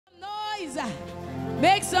Please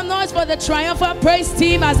make some noise for the Triumphant praise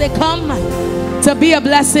team as they come to be a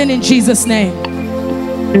blessing in Jesus' name.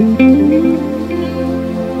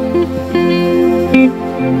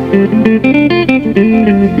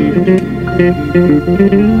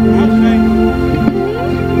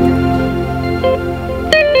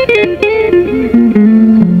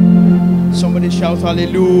 Somebody shout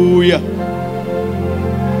hallelujah.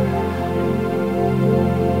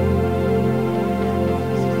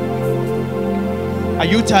 Are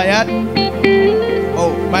you tired?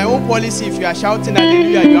 Oh, my own policy, if you are shouting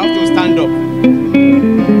hallelujah, you have to stand up.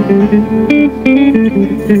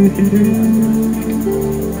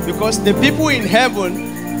 Because the people in heaven,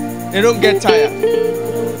 they don't get tired.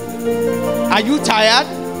 Are you tired?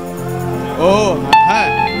 Oh,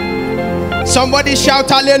 somebody shout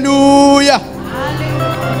hallelujah.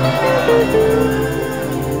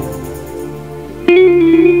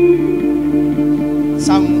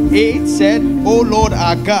 Psalm 8 said, O Lord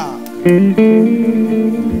our God,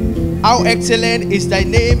 how excellent is thy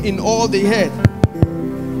name in all the earth,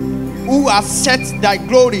 who has set thy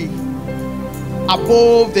glory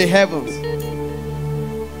above the heavens.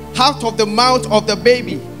 Out of the mouth of the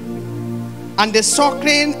baby and the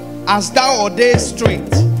suckling hast thou ordained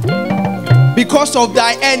strength because of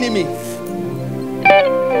thy enemy.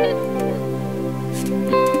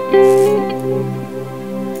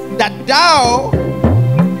 That thou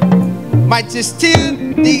mightest still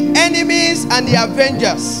the enemies and the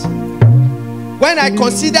avengers. When I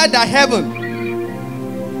consider thy heaven,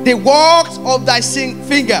 the works of thy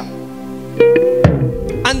finger,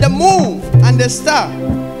 and the moon and the star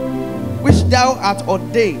which thou art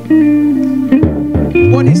ordained.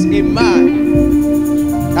 What is a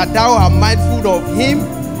man that thou art mindful of him,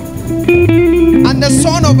 and the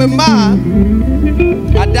son of a man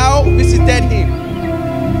that thou visited him?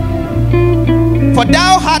 For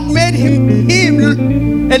thou hast made him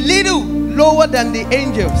a little lower than the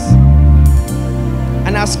angels,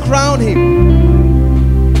 and hast crowned him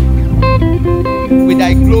with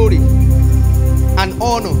thy glory and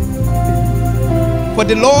honor. For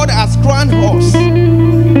the Lord has crowned us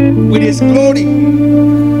with his glory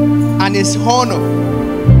and his honor.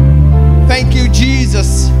 Thank you,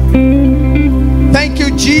 Jesus. Thank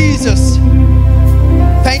you, Jesus.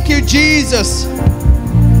 Thank you, Jesus.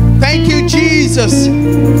 Thank you, Jesus.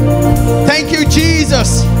 Thank you,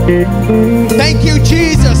 Jesus. Thank you,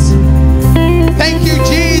 Jesus. Thank you,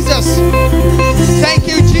 Jesus. Thank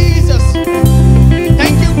you, Jesus.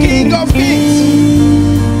 Thank you, King of Kings.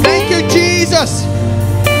 Thank you, Jesus.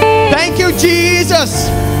 Thank you, Jesus.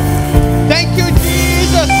 Thank you,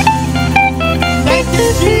 Jesus. Thank you,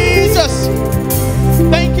 Jesus.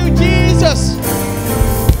 Thank you, Jesus.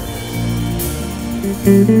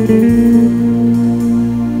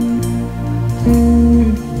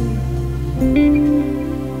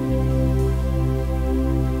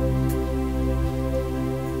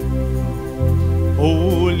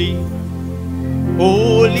 Holy,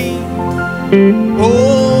 holy,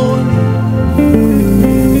 holy,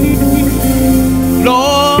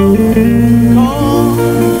 Lord God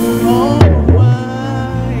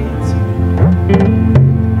Almighty.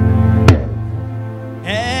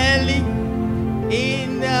 Early in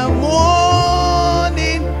the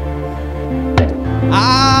morning,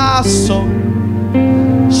 our song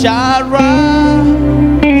shall rise.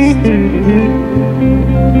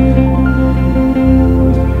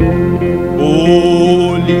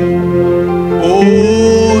 Holy,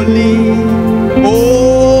 holy,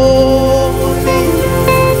 holy,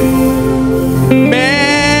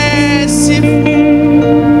 merciful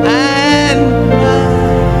and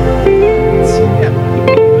mighty,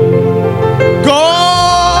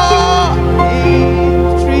 God in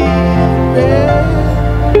Triumphant.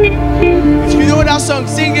 If you know that song,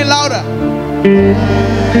 sing it louder.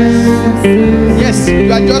 Yes,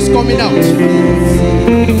 you are just coming out.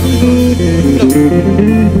 Look,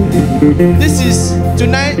 this is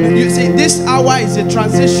tonight. You see, this hour is a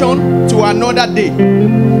transition to another day,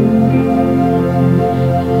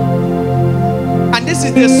 and this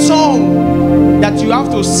is the song that you have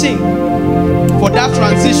to sing for that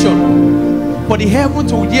transition, for the heaven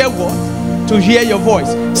to hear what? To hear your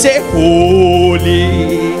voice. Say,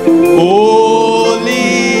 holy,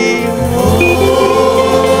 holy,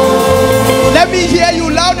 holy. Let me hear you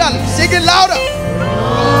louder. Sing it louder.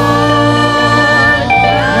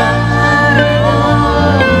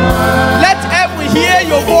 Let everyone hear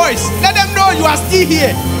your voice. Let them know you are still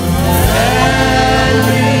here.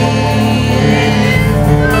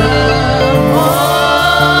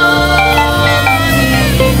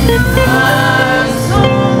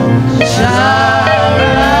 Shall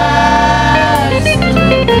rise to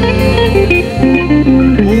me.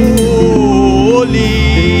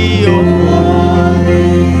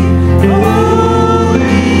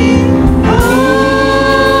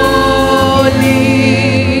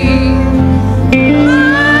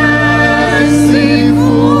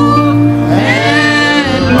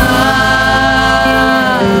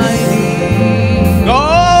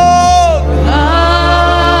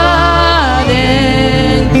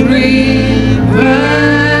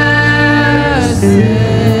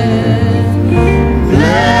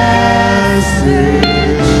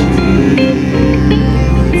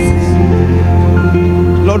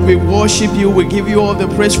 worship you. We give you all the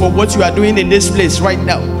praise for what you are doing in this place right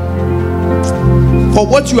now. For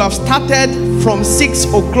what you have started from 6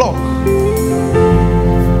 o'clock.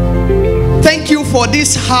 Thank you for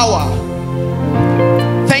this hour.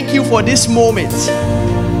 Thank you for this moment.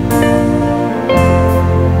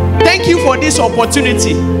 Thank you for this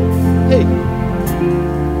opportunity. Hey.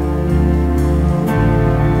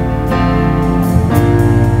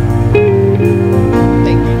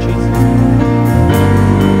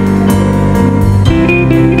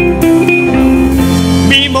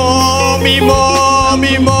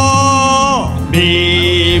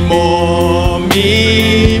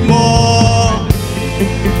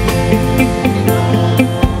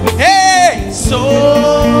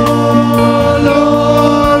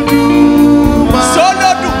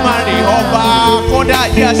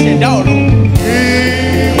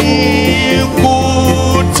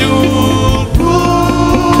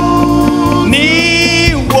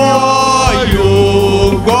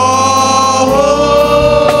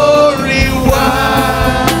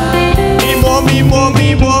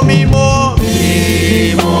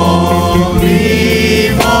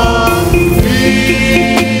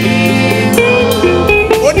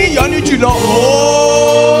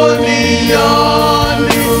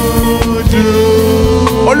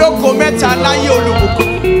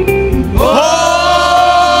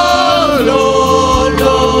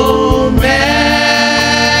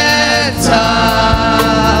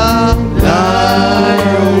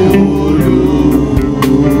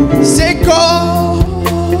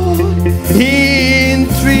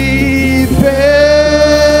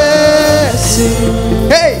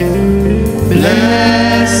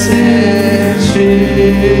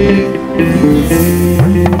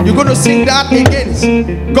 You're going to sing that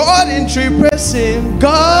again. God in three person.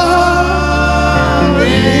 God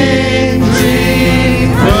in three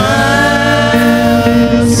person.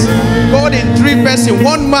 God in three person.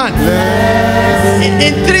 One man.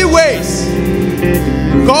 In 3 ways.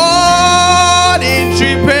 God in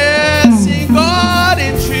three person. God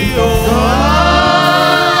in three.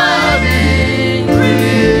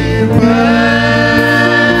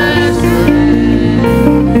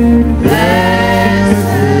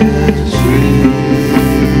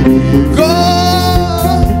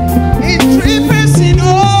 God in three person.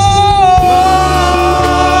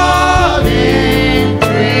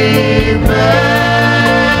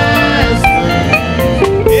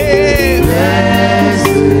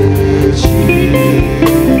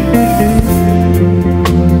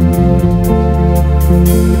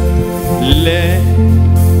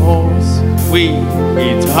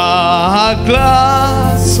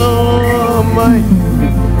 Glass of mine,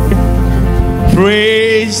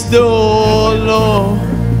 praise the Lord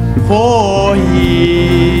for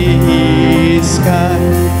His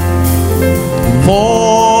kind,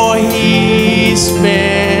 for His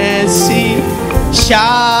mercy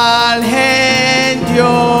shall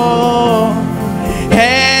endure,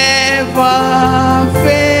 ever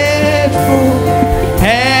faithful,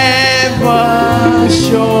 ever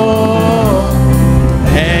sure.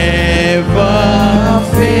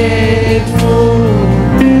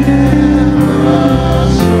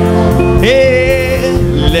 Hey,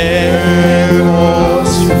 let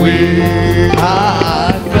us wait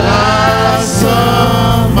our glass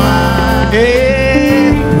of mine.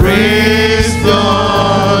 Hey, praise the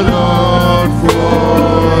Lord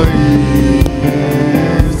for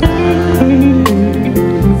His kind,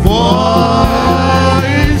 for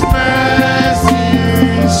His mercy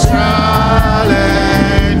shall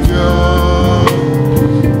endure,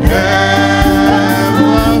 ever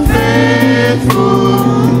faithful.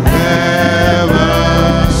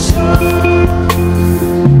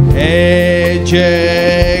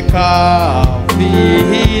 Jẹ́ ká fi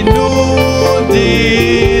inú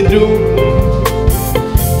dídùn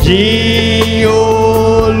yìn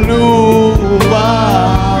Olúwa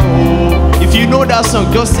o. If you know that song,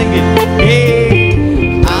 just sing it.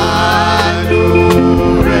 Hey, àánú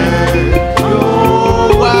rẹ̀ yóò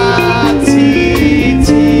wá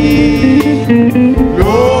títí,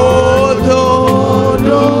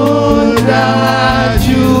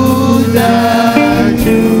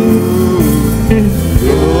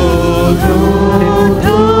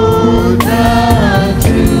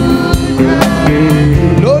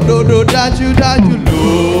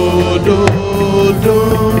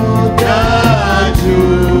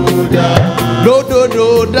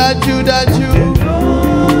 lódodo dájú dájú.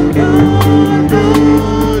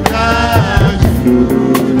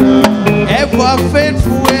 Ever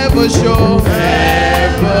faithful, ever sure,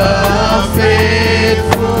 ever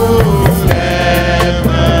faithful,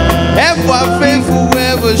 ever faithful,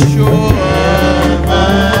 ever sure.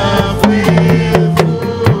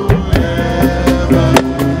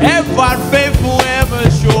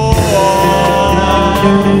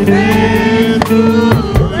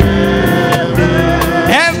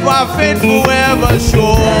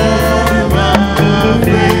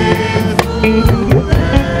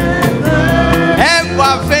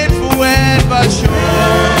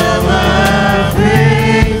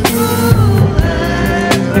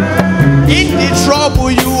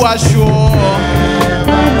 are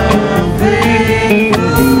sure.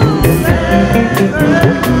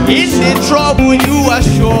 In trouble, you are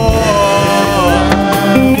sure.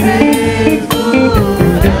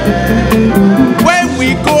 When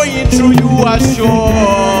we going through, you are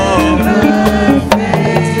sure.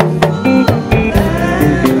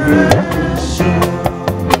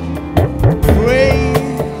 Great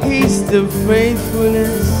is the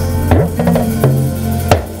faithfulness.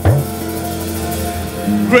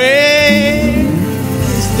 Great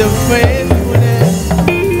is the faithfulness.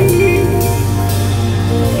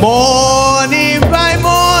 Morning by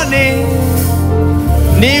morning,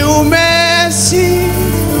 new mercy.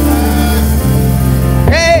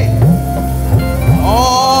 Hey,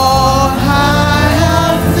 all I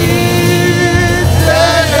have needed,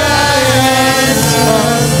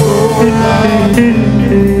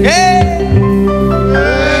 hey.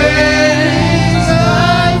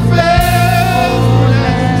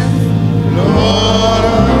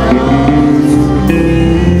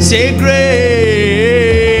 Say great,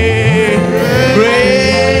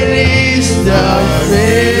 great is the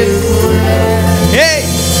faithfulness. Hey,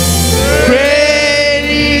 great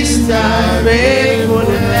is the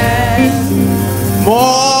faithfulness.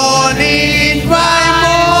 Morning by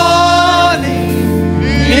morning,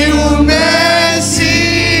 new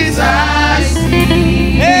mercies I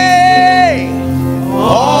see. Hey,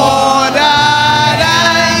 all that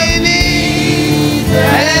I need,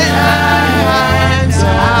 and I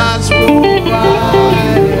has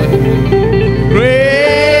provided.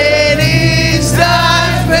 Great is thy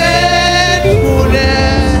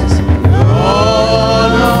faithfulness,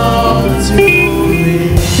 Lord, unto me.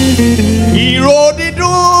 Hero the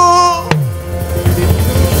door,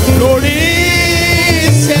 glory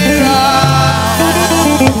Sarah.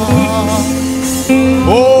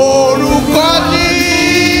 Orúkọ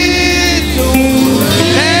dídùn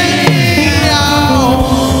lẹ́yìn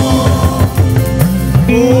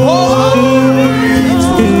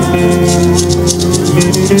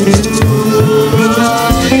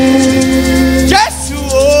Jésù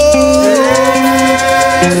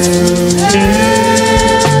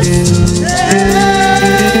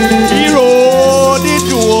ìró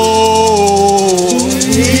dídùn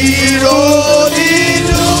ìró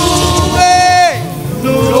dídùn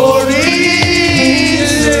lórí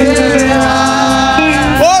ìṣẹ̀lẹ̀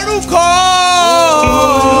orúkọ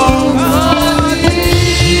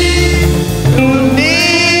ní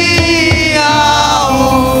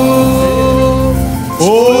àwọn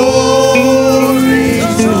orí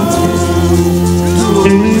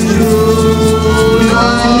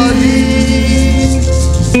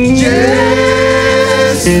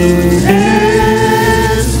Jésù,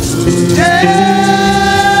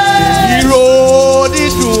 ìró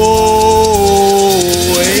dídùn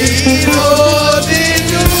ìró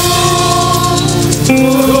dídùn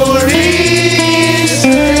lórí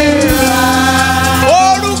ìṣẹ̀lẹ̀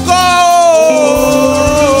orúkọ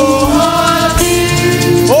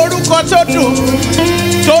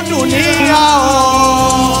tó dùn ní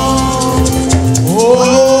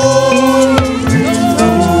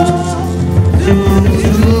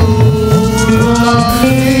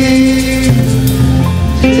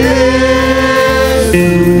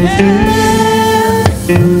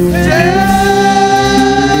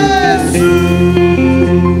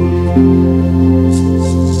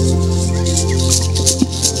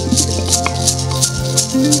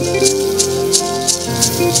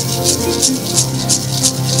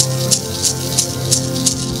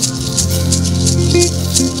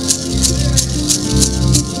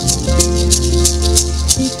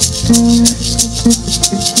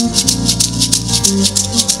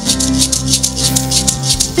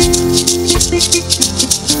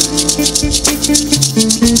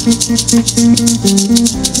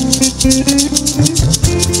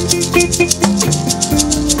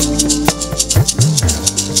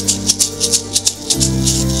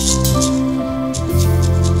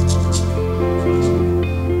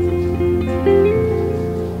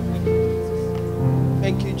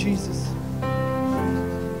Thank you, Jesus.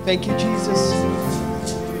 Thank you, Jesus.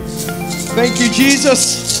 Thank you,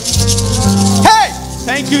 Jesus. Hey!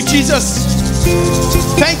 Thank you, Jesus.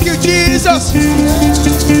 Thank you, Jesus.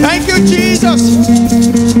 Thank you, Jesus.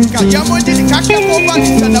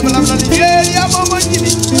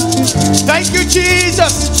 Thank you,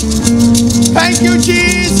 Jesus. Thank you, Jesus.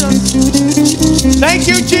 Thank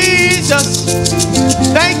you, Jesus.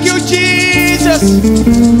 Thank you, Jesus.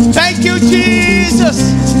 Thank you, Jesus.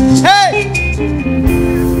 Hey!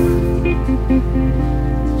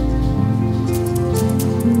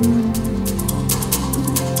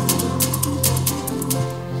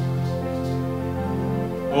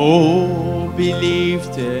 be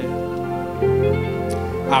lifted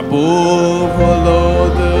above all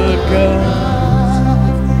other gods.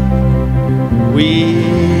 We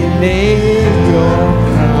lay your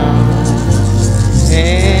crown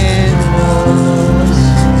and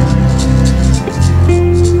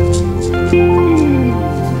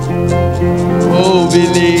oh, be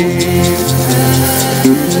lifted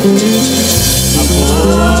above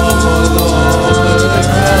all other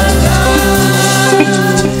gods.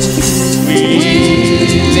 We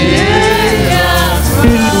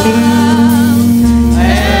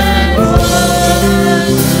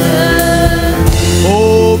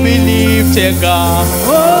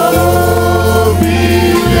God, oh, be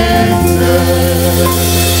lifted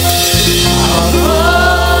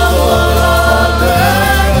above all other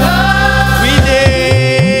gods. We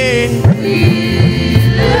lay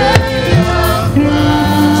our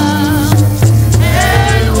crown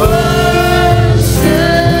and worship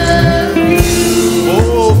you.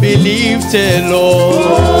 Oh, be lifted, Lord.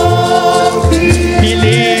 Oh, be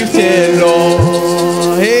lifted,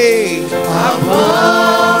 Lord. Hey, above.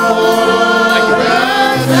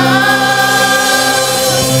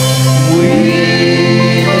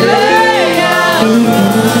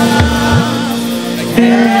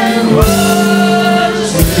 God,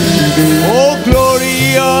 oh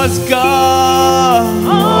glorious God,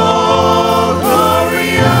 oh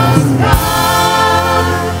glorious God,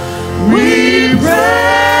 we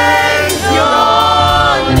praise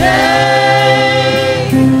your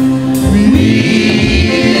name. We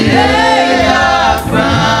lay our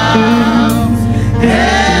crowns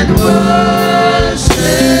and worship.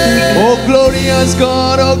 Oh glorious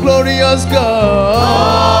God, oh glorious God,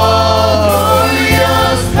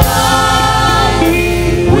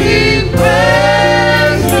 we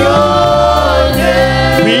praise your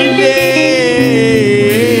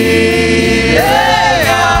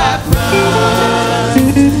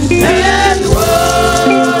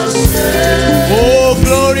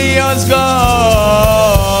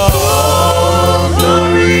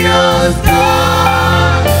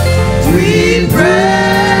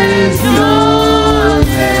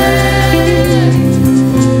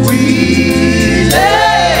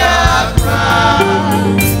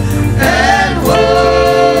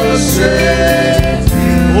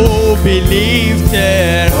be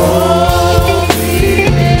lifted, oh, be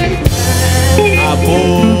lifted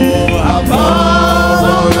above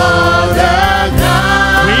all other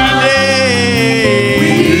gods.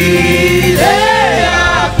 We lay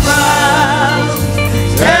our crowns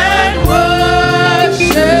and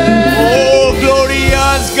worship. Oh,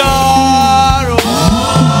 glorious God, oh,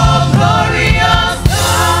 glorious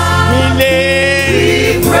God, we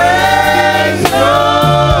praise your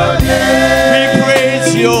name. We praise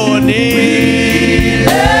your name.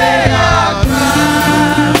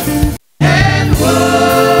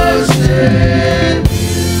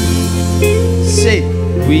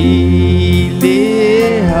 We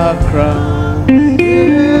lay our crown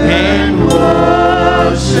and worship.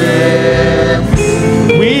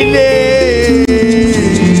 We lay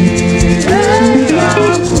our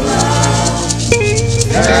crown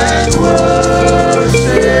and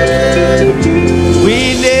worship. We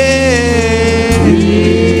lay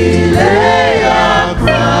our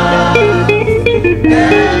crown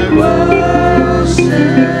and worship.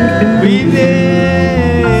 We lay.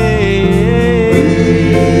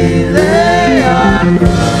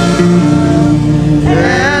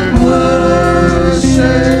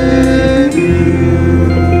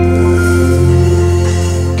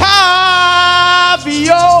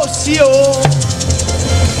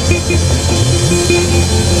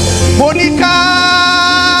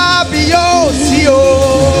 Monica Biosio,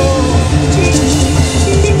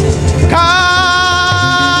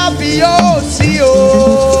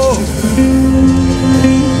 Cabiosio,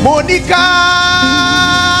 Monica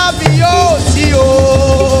Biosio,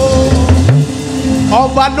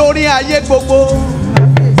 ọba lórí ayé gbogbo,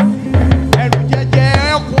 ẹrù jẹjẹ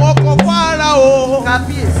ẹkùn ọkọ̀ fara o,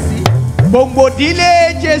 gbogbo ìdílé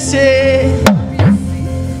Jésè,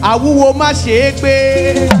 àwúwo má ṣe é gbé.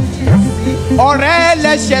 Ọ̀rẹ́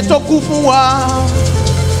ẹlẹ́ṣẹ̀ tó kú fún wa,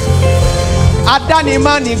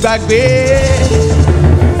 adánimánì gbàgbé,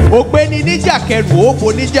 ògbéni níjà kẹrù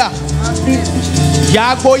ògbó níjà,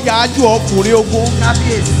 yàgbó yàájú ọkùnrin ogun,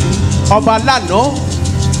 ọba lánàá,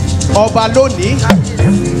 ọba lónìí,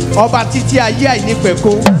 ọba títí ayé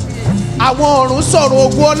àìnípẹ̀kun. Àwọn ọ̀run sọ̀rọ̀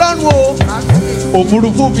ogun Ọlọ́run o,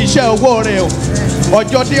 òfurufú fi iṣẹ́ ọwọ́ rẹ̀ o,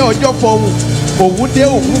 ọjọ́ dé ọjọ́ fọhùn, òun dé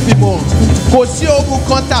òun fi mọ̀. Kò sí ogun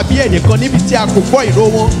kan tàbí ẹnìkan níbi tí a kò gbọ́ ìró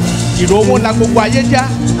wọn. ìró wọn la gbogbo ayé já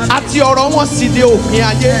àti ọ̀rọ̀ wọn sì dé òpin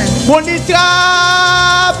ayé. Mo ní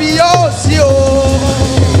kábíyèsí o,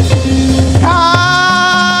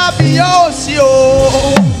 kábíyèsí o,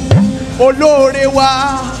 olóore wa,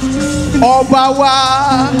 ọba wa,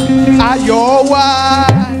 ayọ̀ wa,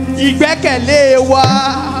 ìgbẹ́kẹ̀lé wa,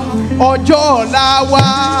 ọjọ́ ọ̀la wa,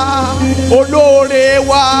 olóore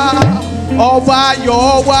wa, ọba ayọ̀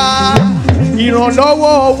wa,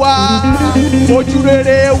 ìrànlọ́wọ́ wa,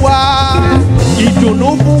 ojúrere wa, ìdùnnú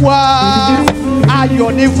fún wa, ayọ̀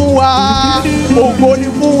ni fún wa, ògo ni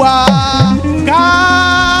fún wa,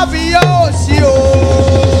 kábíyèsí o.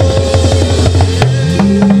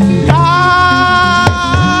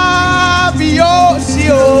 Kábíyèsí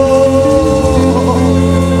o.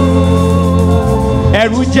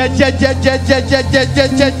 Ẹ̀rù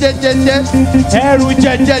jẹjẹjẹjẹjẹjẹjẹjẹjẹjẹ, ẹ̀rù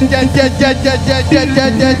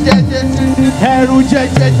jẹjẹjẹjẹjẹjẹjẹjẹjẹjẹ, ẹ̀rù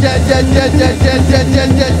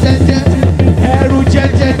jẹjẹjẹjẹjẹjẹjẹjẹjẹjẹ, ẹ̀rù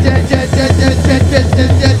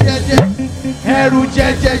jẹjẹjẹjẹjẹjẹjẹjẹjẹjẹ, ẹ̀rù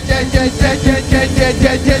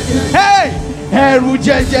jẹjẹjẹjẹjẹjẹjẹjẹjẹjẹ, hey, ẹ̀rù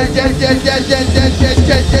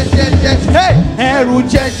jẹjẹjẹjẹjẹjẹjẹjẹjẹjẹ, hey, ẹ̀rù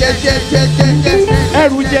jẹjẹjẹjẹjẹjẹ,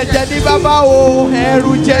 ẹ̀rù jẹjẹ ní bàbá o,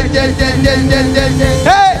 ẹ̀rù jẹjẹjẹjẹjẹjẹ,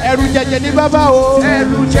 hey, ẹ̀rù jẹjẹ ní bàbá o,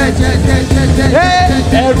 ẹ̀rù jẹjẹjẹjẹjẹ, hey,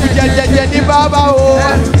 ẹ̀rù jẹjẹjẹ ní bàbá o,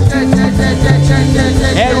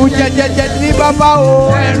 ẹ̀rù jẹjẹjẹ ní bàbá o,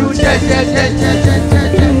 ẹ̀rù jẹjẹjẹjẹjẹjẹ,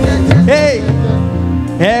 hey,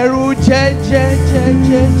 ẹ̀rù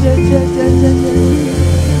jẹjẹjẹjẹjẹjẹjẹjẹ.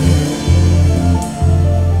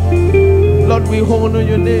 Lord, we honor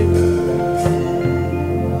your name.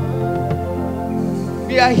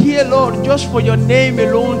 We are here, Lord, just for your name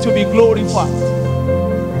alone to be glorified.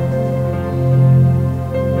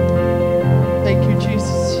 Thank you,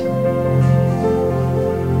 Jesus.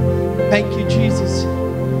 Thank you, Jesus.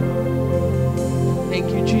 Thank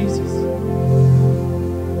you, Jesus.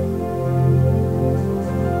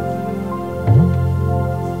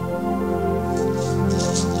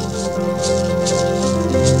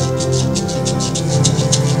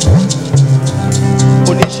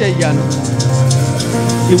 Oníṣẹ́ ìyanu.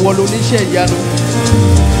 Ìwọ lóníṣẹ́ ìyanu.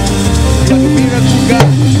 You are the miracle God.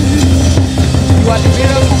 You are the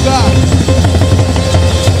miracle God.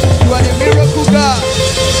 You are the miracle God.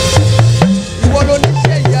 Ìwọ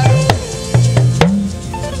lóníṣẹ́ ìyanu.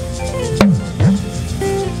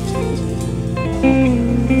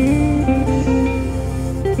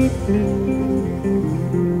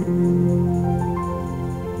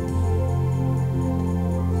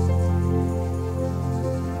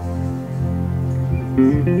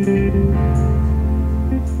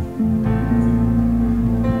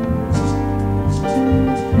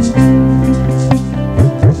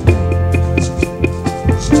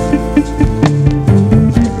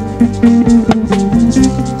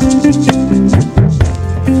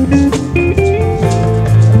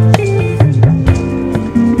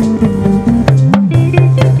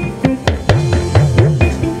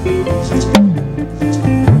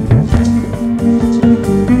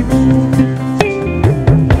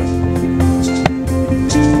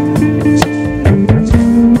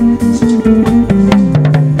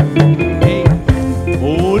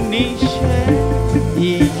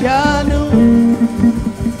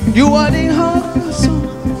 You are the awesome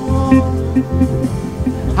one.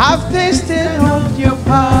 I've tasted of your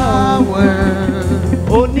power.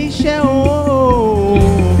 Oníṣẹ́ o,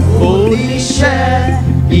 oníṣẹ́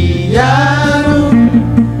ìyanu.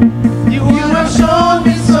 You have shown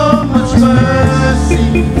me so much mercy,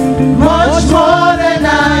 much more than I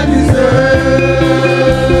deserve.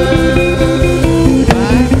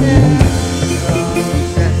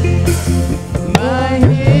 My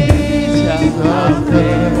hands are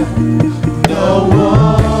there. The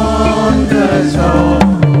wonders of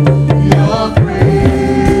your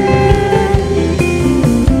grace.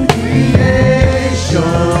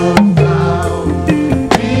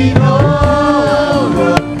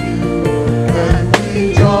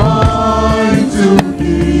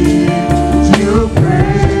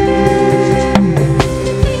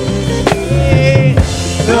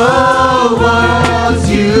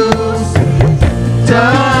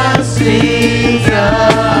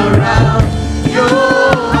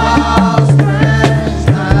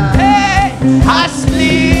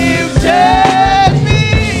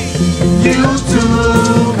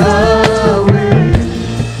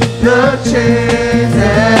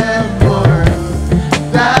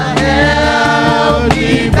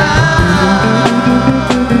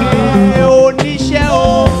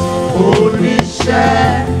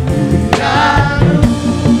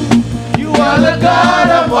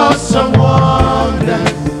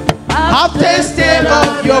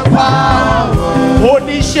 power.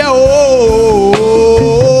 Oníṣẹ́ o.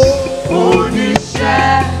 Oníṣẹ́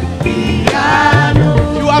ìyanu.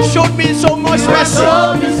 You have shown me so much mercy. You have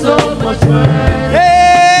shown me so much mercy.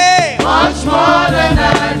 Hey, much more than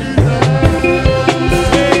I deserve.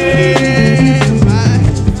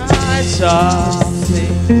 My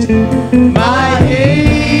something, my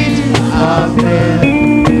hate, I've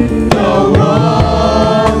been the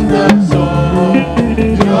wonders of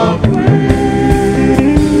your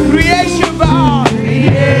grace. Creation bound,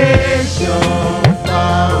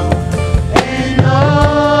 in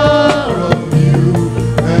all of you,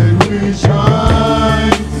 and we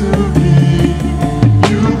shine to be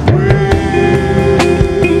you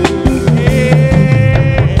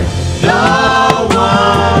praise. No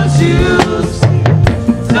one you see,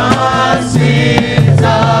 dancing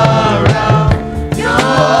around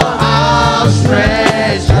your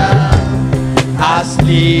outstretched hand has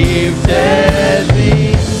lifted me.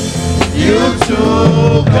 You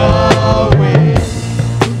took away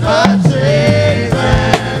the chains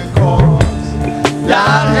and cords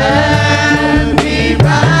that held me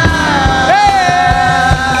back.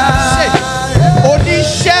 Hey!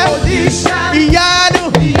 Oníṣẹ́ ìyanu,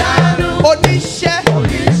 oníṣẹ́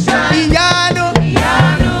ìyanu,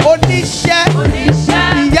 oníṣẹ́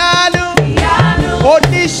ìyanu,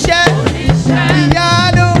 oníṣẹ́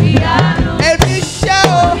ìyanu, oníṣẹ́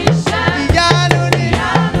o, ìyanu ni,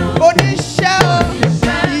 oníṣẹ́ o,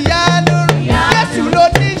 ìyanu, Jésù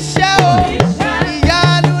lóníṣẹ́ o,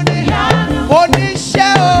 ìyanu ni, oníṣẹ́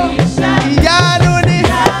o, ìyanu ni,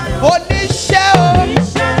 oníṣẹ́ o,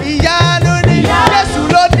 ìyanu ni, Jésù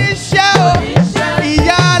lóníṣẹ́ o,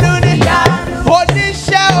 ìyanu ni,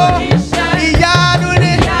 oníṣẹ́ o, ìyanu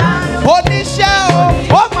ni, oníṣẹ́ o,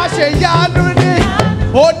 ó máa ṣe ìyanu ni,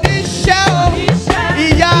 oníṣẹ́ o,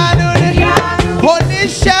 ìyanu ni,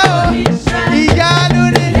 oníṣẹ́ o, ìyanu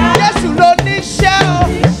ni, Jésù lóníṣẹ́ o,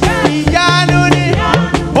 ìyanu ni,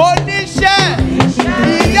 oníṣẹ́,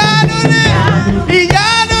 ìyanu ni,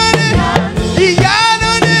 ìyanu ni,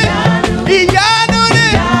 ìyanu ni, ìyanu ni,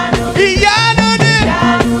 ìyanu ni,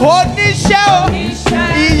 oníṣẹ́ o,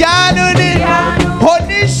 ìyanu ni,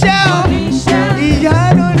 oníṣẹ́ o,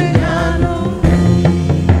 ìyanu ni.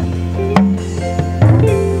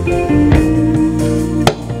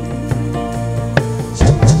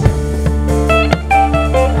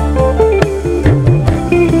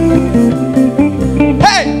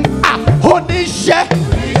 Hey! Oníṣẹ́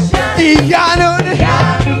ìyanu ni,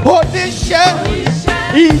 oníṣẹ́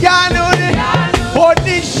ìyanu ni,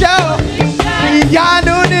 oníṣẹ́ o,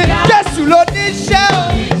 ìyanu ni, Jésù lóníṣẹ́ o,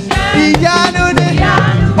 ìyanu ni,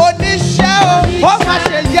 oníṣẹ́ o, ó máa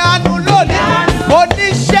ṣe ìyanu lónìí,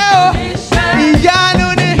 oníṣẹ́ o, ìyanu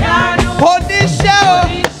ni, oníṣẹ́ o,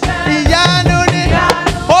 ìyanu ni,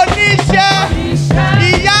 oníṣẹ́,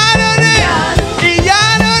 ìyanu ni,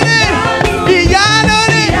 ìyanu ni, ìyanu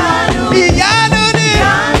ni, ìyanu ni,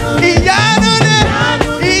 ìyanu ni,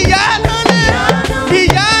 ìyanu ni,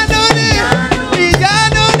 ìyanu ni,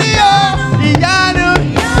 ìyanu ni o, ìyanu,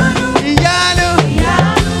 ìyanu,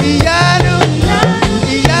 ìyanu,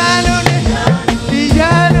 ìyanu ni,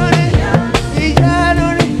 ìyanu ni, ìyanu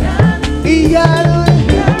ni, ìyanu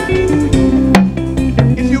ni.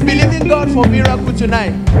 If you believe in God for miracle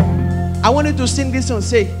tonight, I want you to sing this song.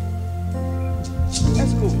 Say,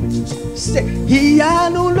 let's go. Say,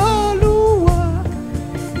 ìyanu l'Olúwa.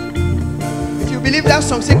 If you believe that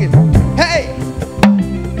song, sing it. Hey,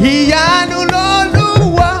 ìyanu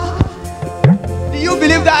l'Olúwa. Do you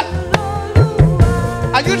believe that?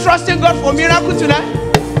 Are you trusting God for miracle tonight?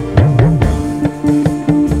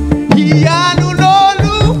 Ìyanu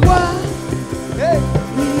l'Olúwa. Hey.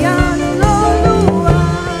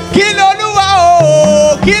 Kí l'Olúwa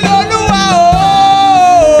o, kí l'Olúwa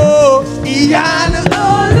o, ìyanu.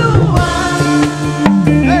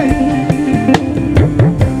 Hey.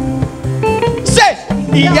 Say,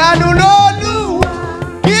 ìyanu l'Olúwa.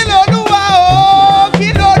 Kí l'Olúwa o, kí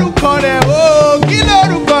l'orúkọ rẹ̀ o, kí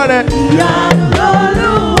l'orúkọ rẹ̀. Ìyanu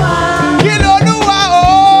l'Olúwa. Kí l'Olúwa o,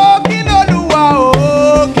 kí l'Olúwa o,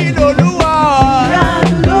 kí l'Olúwa.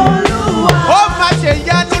 Ìyanu l'Olúwa. Ó máa ṣe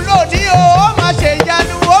ìyanu lónìí o, ó máa ṣe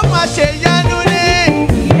ìyanu, ó máa ṣe ìyanu ni.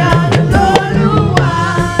 Ìyanu l'Olúwa.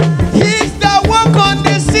 He's the walk on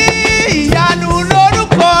the sea. Ìyanu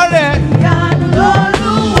lórúkọ rẹ̀. Ìyanu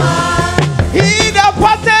l'Olúwa. He that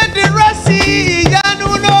parted the Red Sea. Ìyanu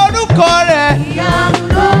lórúkọ rẹ̀. Ìyanu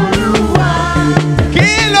l'Olúwa. Kí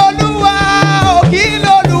l'Olúwa.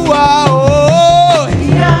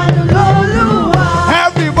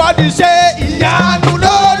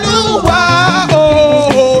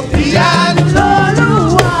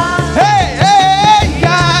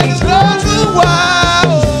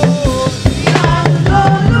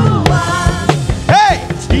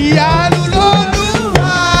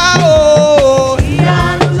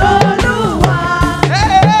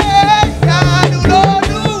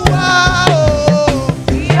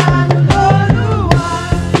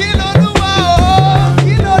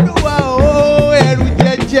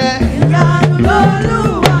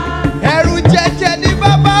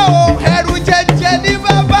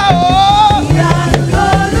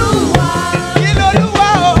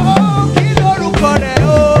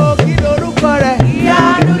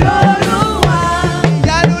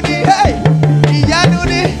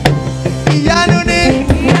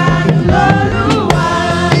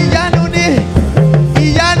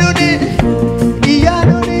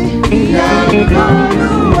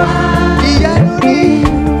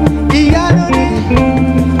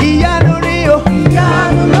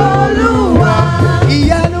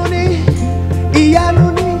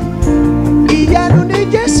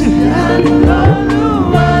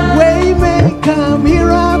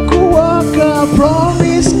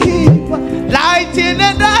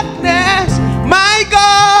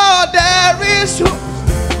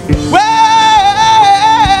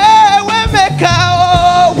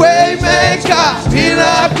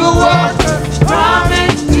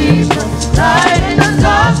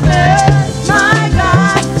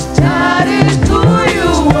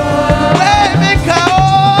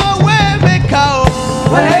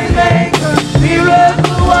 Waymaker,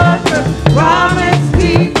 miracle worker, promise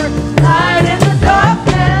keeper, light in the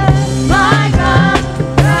darkness. My God,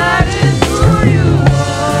 that is who you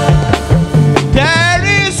are. That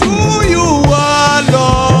is who you are,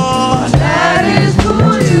 Lord. That is who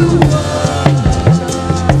you are.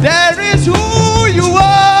 That is who you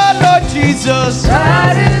are, Lord Jesus.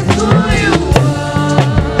 That is who you are.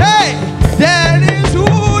 Hey, that is who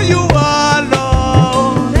you are,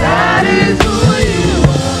 Lord. That is who you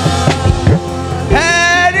are.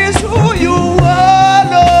 That is who you are,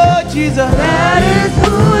 Lord Jesus. That is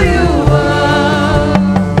who you are.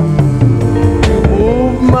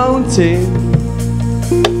 Move mountain.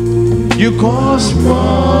 You cause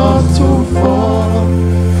walls to fall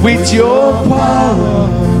with your power.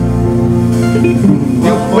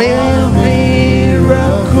 You will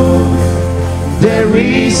miracle. There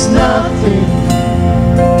is nothing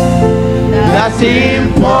that's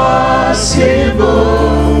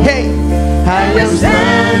impossible. Hey, I am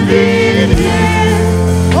standing here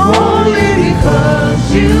only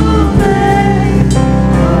because you made.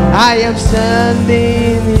 I am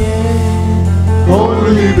standing here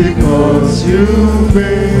only because you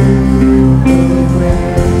made.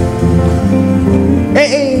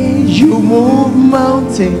 Hey, you move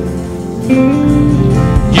mountains.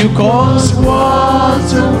 You cause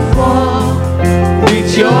walls to fall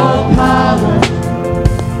with your power.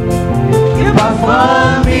 You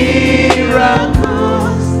perform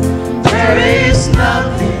miracles. There is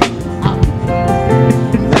nothing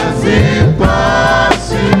that's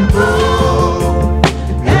impossible.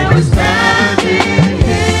 And we're standing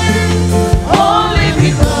here only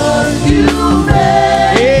because you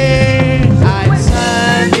made. I'm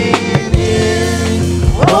standing here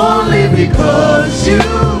only because you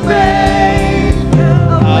made.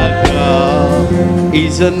 Our God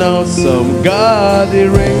is an awesome God. He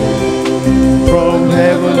reigns from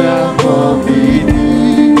heaven above.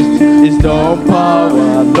 His the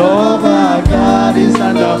power, love. Our God is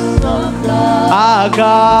an awesome God. Our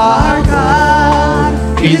God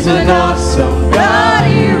is an awesome God.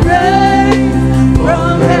 He reigns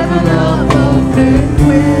from heaven above.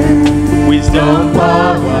 Wisdom,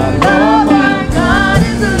 power, love. Our God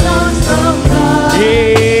is an awesome God.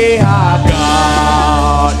 Yeah, our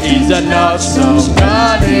God is an awesome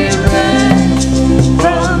God. He reigns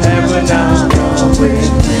from heaven above.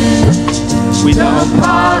 Wisdom,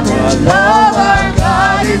 power, love. Our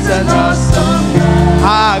God is an awesome God.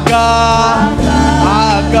 Our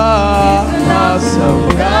God, awesome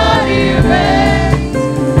God. He reigns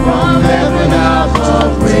from heaven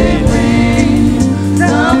above with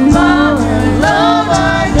wisdom, power, love.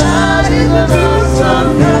 Our God is an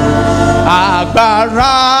awesome God.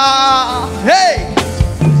 Agbára, hey,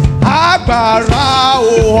 agbára o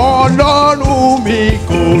Ọlọ́run mi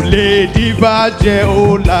kò lè dìbàjẹ́ o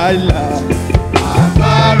láíláí.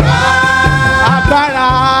 Agbára, agbára,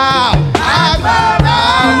 agbára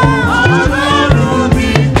o Ọlọ́run mi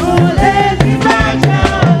kò lè dìbàjẹ́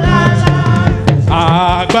o láíláí.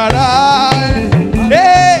 Agbára,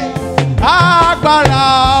 hey, agbára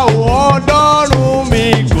o Ọlọ́run mi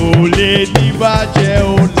kò lè dìbàjẹ́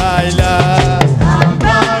o láíláí.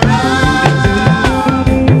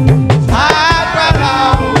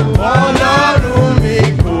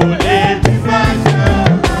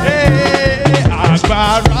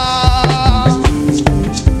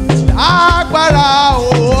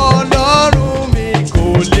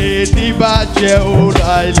 Bàjẹ́ o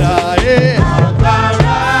láíláí.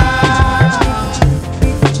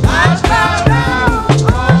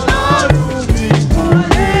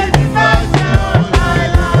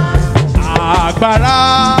 Agbára,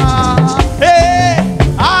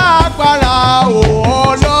 agbára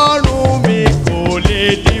Ọlọ́run mi kò lè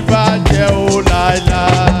ní bàjẹ́ o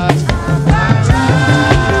láíláí.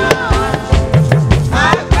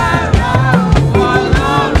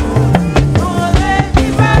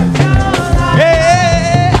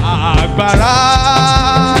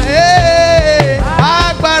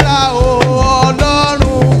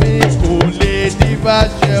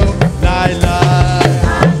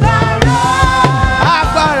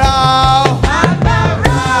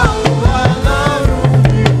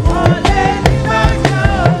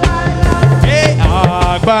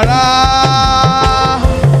 Agbára,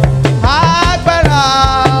 agbára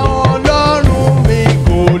Ọlọ́run mi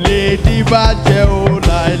kò lè ní bàjẹ́ o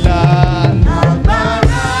láíláí.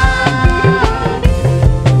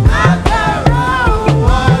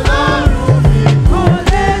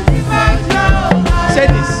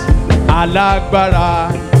 Alágbára,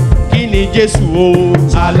 kí ni Jésù o?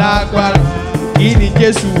 Alágbára, kí ni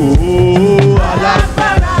Jésù o?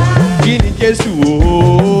 Alágbára, kí ni Jésù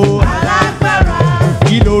o? Alágbára,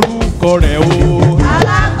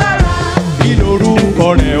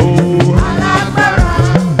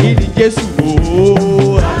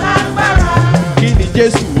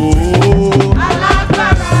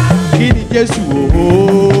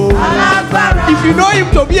 you know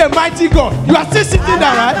him to be a mighty God. You are still sitting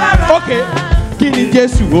there, right? Okay. Kini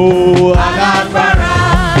Jesu o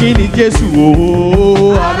alágbára. Kini Jesu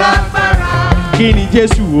o alágbára. Kini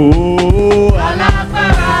Jesu o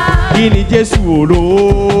alágbára. Kini Jesu o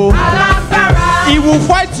lo alágbára. He will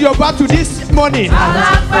fight your battle this morning.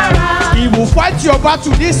 Alágbára. He will fight your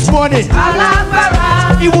battle this morning.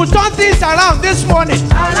 Alágbára. He will turn things around this morning.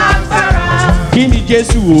 Alágbára. Kini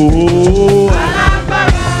Jesu o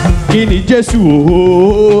alágbára. Kini Jesu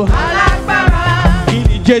o alágbára.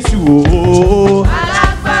 Kini Jesu o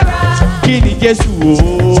alágbára. Kini Jesu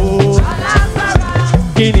o alágbára.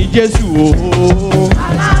 Kini Jesu o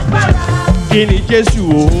alágbára. Kini Jesu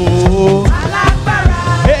o alágbára.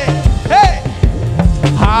 Hey, hey.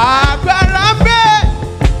 Agbára ń bẹ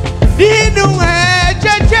nínú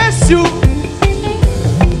ẹ̀jẹ̀ Jésù.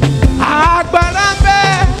 Agbára ń bẹ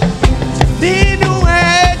nínú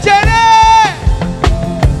ẹ̀jẹ̀ rẹ̀.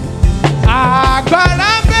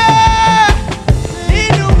 Agbára ń bẹ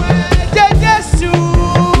nínú ẹ̀jẹ̀ Jésù.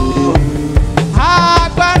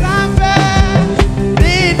 Agbára ń bẹ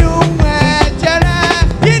nínú ẹ̀jẹ̀ rẹ̀.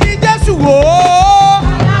 Kí ni Jésù wò ó?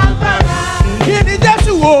 Kí ni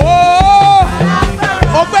Jésù wò ó?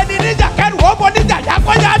 Ọ̀gbẹ́ni níjà kẹrù ọmọ níjà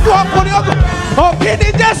yàgbọ́yàjú ọkùnrin ọgbọ̀n. Kí ni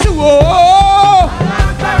Jésù wò ó?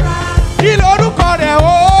 Kí lorúkọ rẹ̀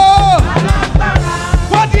o?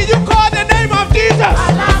 What did you call the name of Jesus?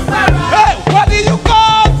 Hey, what did you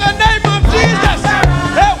call the name of Jesus?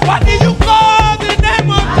 Hey, what did you call the name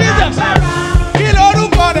of Jesus? Kí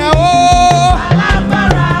lorúkọ rẹ̀ o?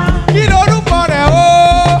 Kí lorúkọ rẹ̀ o?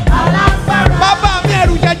 Bàbá mi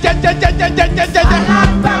ẹ̀rù jẹjẹjẹjẹjẹjẹjẹjẹ.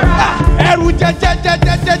 Ẹ̀rù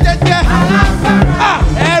jẹjẹjẹjẹjẹjẹjẹ.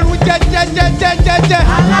 Ẹ̀rù jẹjẹjẹjẹjẹjẹ.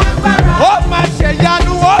 Ó máa ṣe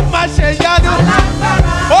yanu, ó máa ṣe yanu.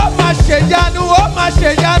 Ó máa ṣe yanu, ó máa ṣe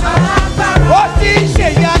yanu. Ó ti ń ṣe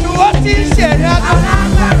yanu, ó ti ń ṣe yanu.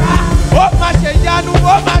 Ó máa ṣe yanu,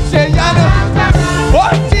 ó máa ṣe yanu. Ó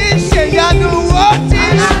ti ń ṣe yanu, ó ti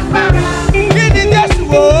ń ṣe. Kí ni Jésù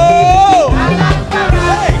wò ó?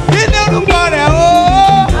 Kí ni orúkọ rẹ̀ o?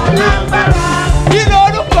 Kí ni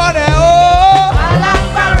orúkọ rẹ̀ o?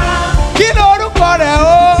 Kí ni orúkọ rẹ̀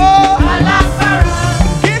o?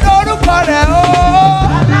 Kí ni orúkọ rẹ̀ o?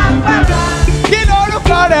 Kí ni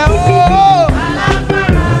orúkọ rẹ̀ o?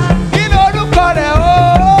 Kí ni orúkọ rẹ̀ o?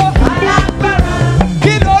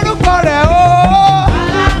 Kí ni orúkọ rẹ̀ o?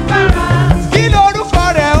 Kí ni orúkọ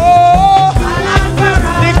rẹ̀ o?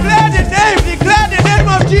 Declare the name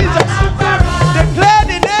of Jesus.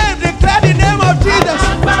 Declare the name of Jesus.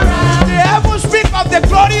 The heavens speak of the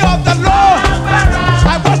glory of the Lord.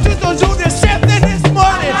 I want you to do the same thing this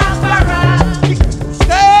morning.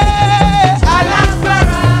 Say,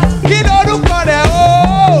 kí ni orúkọ rẹ̀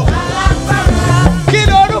o? Kí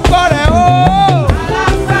ni orúkọ rẹ̀ o?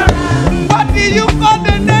 What do you call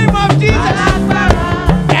the name of Jesus?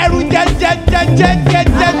 Ẹ̀rù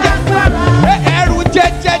jẹjẹjẹjẹjẹjẹ. Ẹ̀rù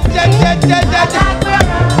jẹjẹjẹjẹjẹjẹ.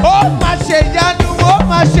 Ó máa ṣe yanu, ó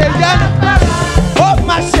máa ṣe yanu. Ó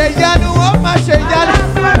máa ṣe yanu, ó máa ṣe yanu.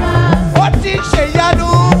 Ó ti ń ṣe yanu,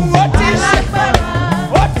 ó ti ń ṣe.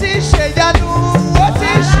 Ó ti ń ṣe yanu, ó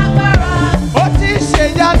ti ń ṣe. Ó ti ń ṣe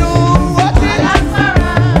yanu, ó ti ń ṣe.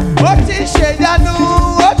 Ó ti ń ṣe yanu,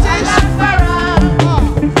 ó ti ń ṣe.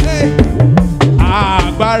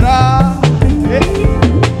 Agbára,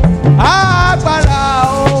 agbára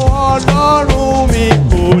Ọlọ́run mi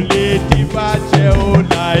kò lè dìbàjẹ́ o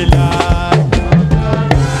láéláé.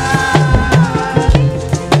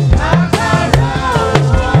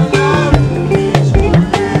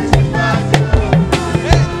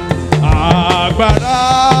 Agbára,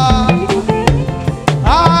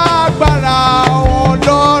 agbára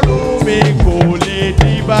Ọlọ́run mi kò lè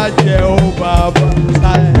dìbàjẹ́ o bàbá.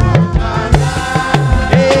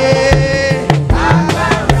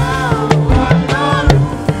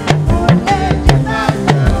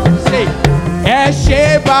 Ẹ ṣé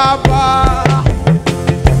bàbá,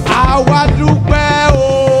 àwa dúpẹ́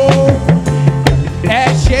o. Ẹ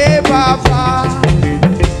ṣé bàbá,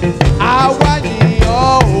 àwa yìn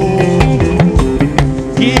ọ́ o.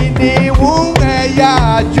 Kìnìún ẹ̀yà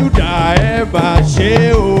Júdà ẹ máa ṣe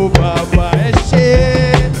o bàbá. Ẹ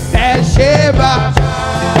ṣé bàbá,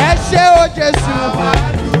 ẹ ṣé o Jésù.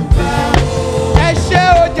 Ẹ ṣé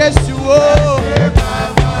o Jésù o.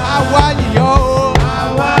 Àwa yìn ọ́ o.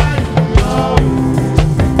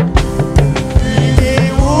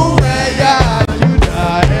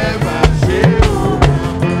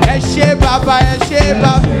 Baba, ẹ ṣé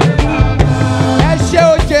baba, ẹ ṣé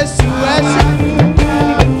o Jésù,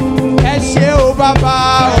 ẹ ṣé o baba,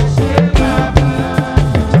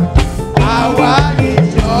 àwa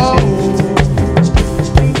ìjọ o,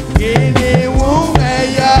 kìnìún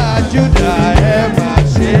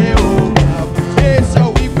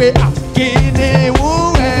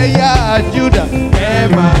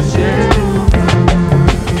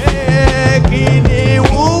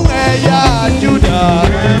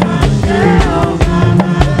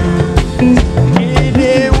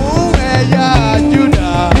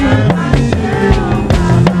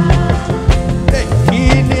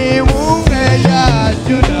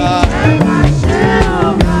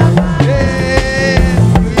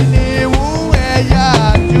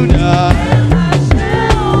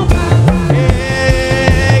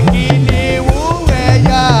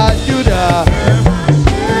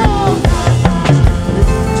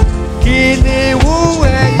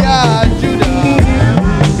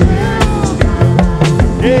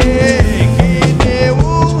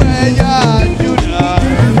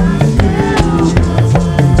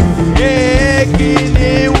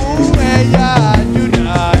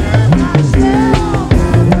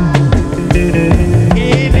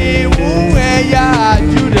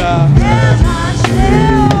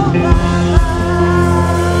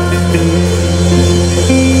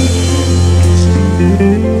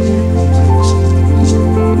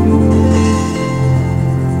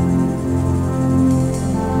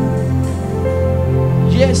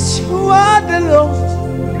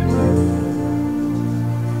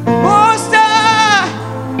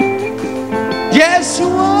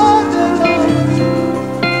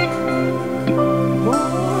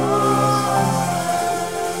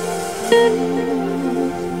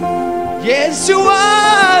Yes, you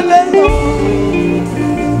are the Lord.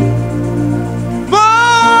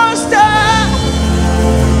 Most High.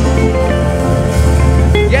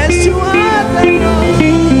 Yes, you are the Lord.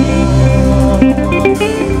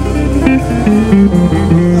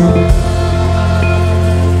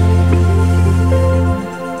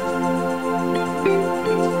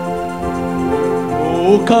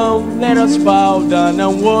 Oh, come, let us bow down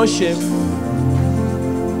and worship.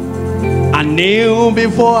 I kneel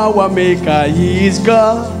before our Maker. He is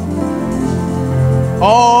God,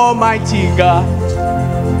 Almighty God.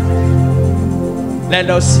 Let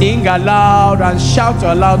us sing aloud and shout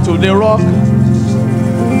aloud to the rock,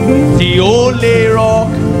 the only rock,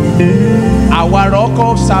 our rock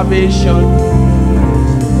of salvation.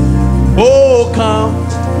 Oh, come,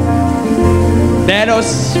 let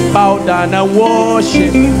us bow down and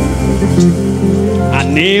worship. I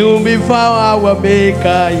kneel before our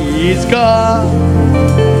Maker. He is God,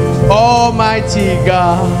 Almighty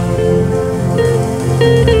God.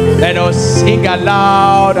 Let us sing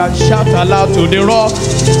aloud and shout aloud to the rock,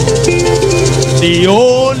 the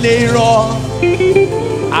only rock,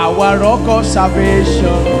 our rock of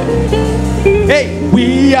salvation. Hey,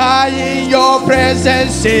 we are in your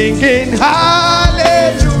presence singing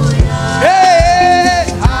hallelujah. Hey,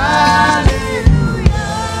 hallelujah.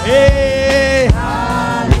 Hey,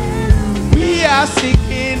 hallelujah. We are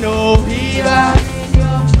singing, oh, we are in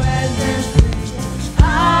your presence singing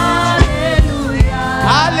hallelujah.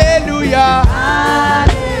 Hallelujah.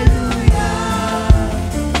 Hallelujah.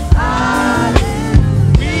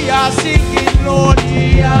 We are singing, Lord,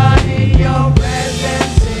 we are in your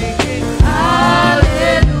presence singing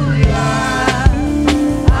hallelujah.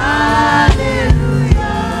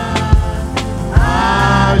 Hallelujah.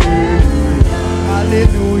 Hallelujah.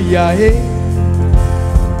 Hallelujah. Hey.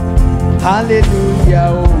 Hallelujah.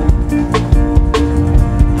 Oh.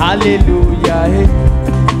 Hallelujah. Hey.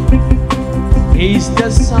 Is the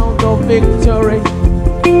sound of victory.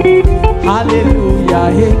 Hallelujah.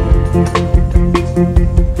 Hey.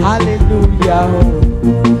 Hallelujah.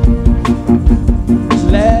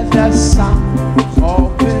 Let the sound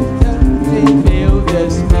of victory fill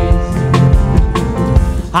this place.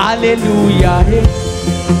 Hallelujah. Hey.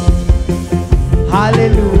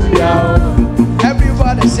 Hallelujah.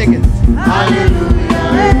 Everybody sing it.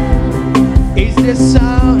 Hallelujah. Is the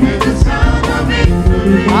sound. Is the sound of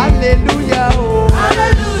victory. Hallelujah.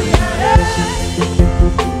 Hallelujah.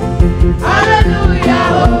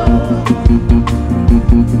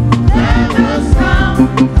 Let the sound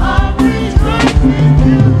of rejoicing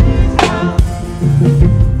fill this house.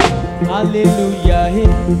 Hallelujah.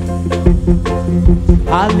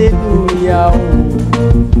 Hallelujah.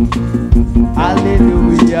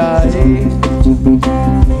 Hallelujah.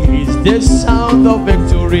 It's the sound of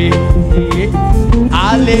victory.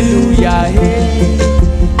 Hallelujah.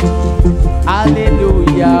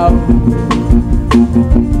 Hallelujah.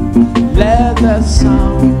 Let the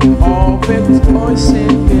sound of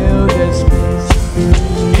rejoicing fill this place.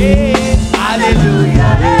 Hey,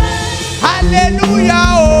 hallelujah. Hallelujah.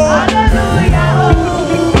 Oh. Hallelujah.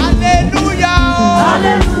 Hallelujah.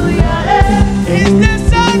 Hallelujah. It's the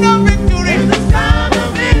sound of victory. It's the sound of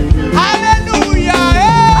victory. Hallelujah.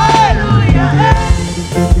 Hallelujah.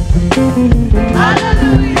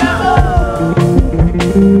 Hallelujah.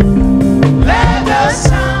 Let the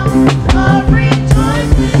sound of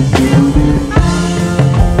rejoicing fill this house.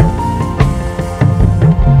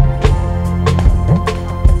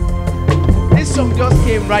 This song just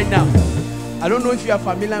came right now. I don't know if you are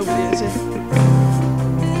familiar with it.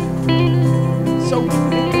 So,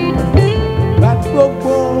 but go,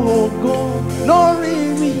 lórí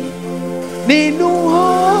mi, nínú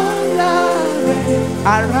ọlá rẹ̀,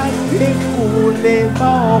 aráyé kò lè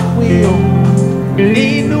bá ọ pín o.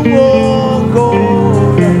 Nínú ògo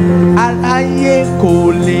rẹ̀, aráyé kò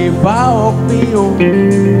lè bá ọ pín o.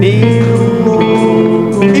 Nínú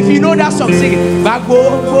ògo. If you know that song, sing it. Bá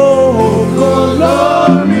gbogbo ògo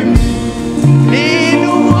lórí mi.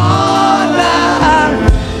 Nínú ọlá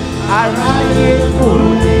rẹ̀, aráyé kò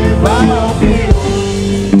lè bá ọ pín o.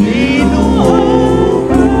 Nínú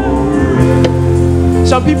ògo rẹ̀.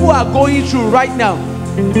 Some people are going through right now.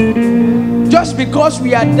 Just because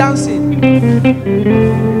we are dancing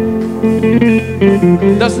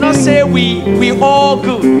does not say we all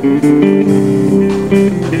good.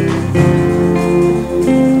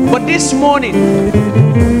 But this morning,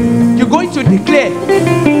 you're going to declare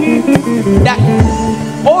that,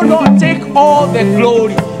 oh Lord, take all the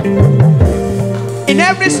glory. In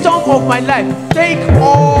every storm of my life, take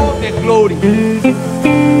all the glory.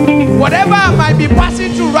 Whatever I might be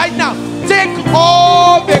passing through right now, take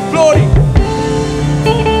all the glory.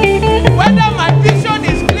 Whether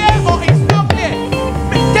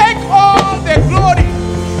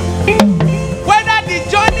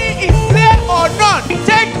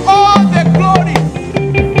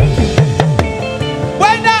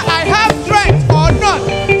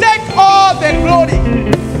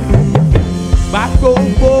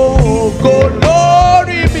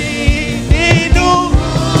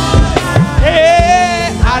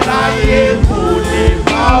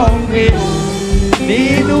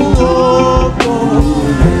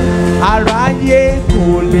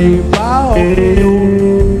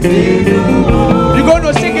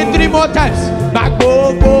more times.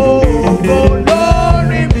 Gbogbo ògo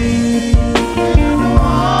lórí mi.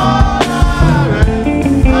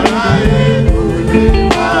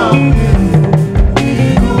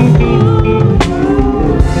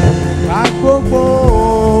 Gbogbo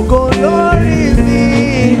ògo lórí mi.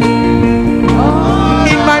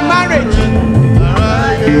 In my marriage.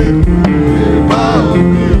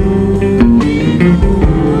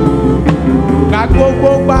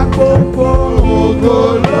 Gbogbo ògo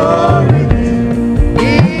lórí mi.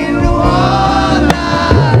 Inú ọ̀la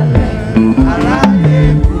rẹ̀ aráyé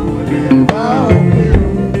kò lè bá òkè.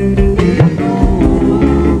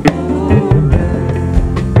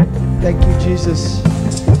 Thank you, Jesus.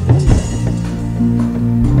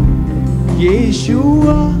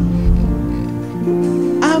 Yeshua,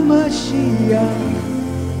 Amashiach,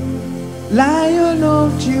 Lion of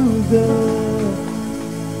Judah,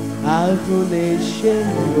 Alpha Nation.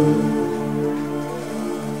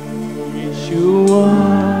 Yeshua,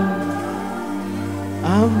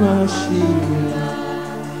 Amashiach,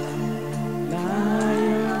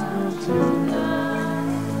 Lion of Judah,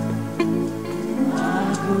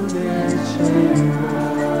 Alpha Nation.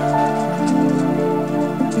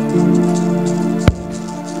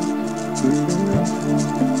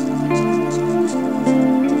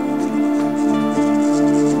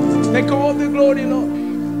 Take all the glory, Lord.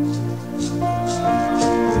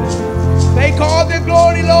 Take all the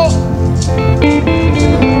glory, Lord.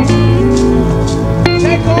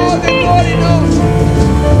 Take all the glory, Lord.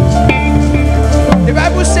 The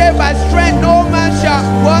Bible says, by strength no man shall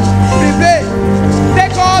what? Prevail.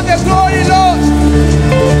 Take all the glory, Lord.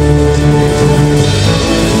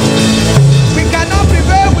 We cannot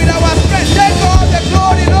prevail with our strength. Take all the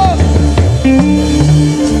glory, Lord.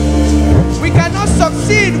 We cannot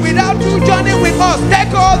succeed without you joining with us.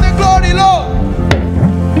 Take all the glory, Lord.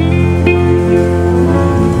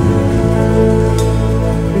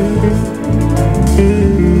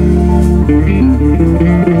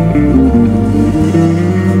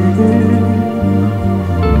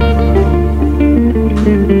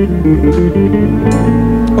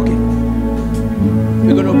 Okay.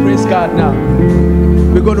 We're going to praise God now.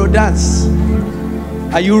 We're going to dance.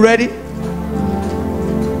 Are you ready?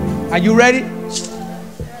 Are you ready?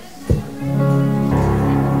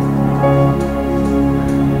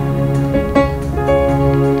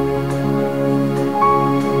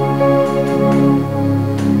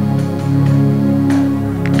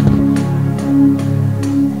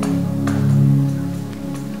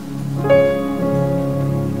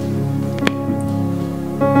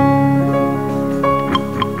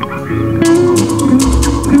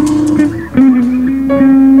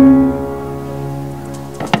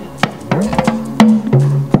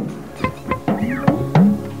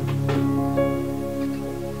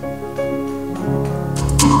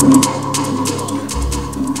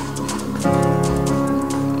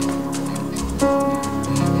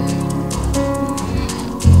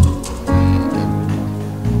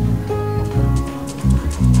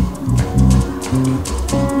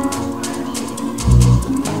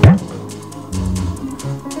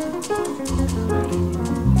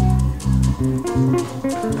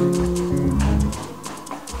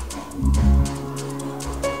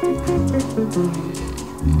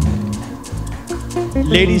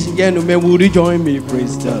 Ladies and gentlemen, would you join me?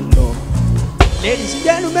 Praise the Lord. Ladies and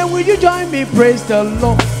gentlemen, will you join me? Praise the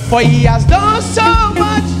Lord. For he has done so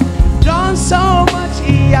much, done so much.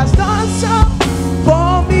 He has done so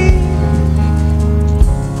for me.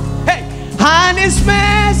 Hey, and his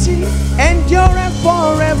mercy endureth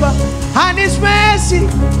forever. And his mercy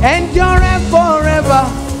endureth forever.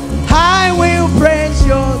 I will praise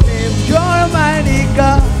your name, your mighty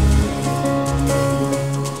God.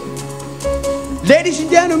 Ladies and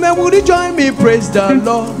gentlemen, would you join me? Praise the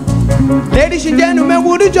Lord. Ladies and gentlemen,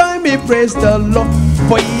 would you join me? Praise the Lord.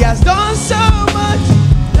 For he has done so much,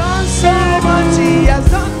 done so much. He has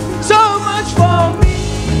done so much for me.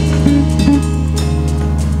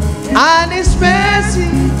 And his mercy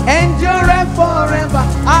endureth forever.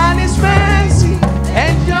 And his mercy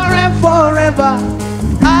endureth forever.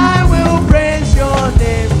 I will praise your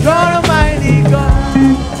name, your almighty God.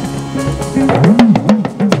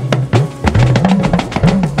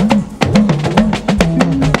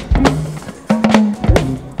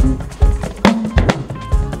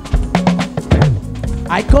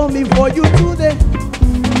 I come before you today.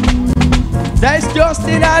 There's just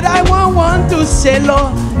thing that I want to say,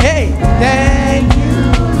 Lord. Hey, thank you,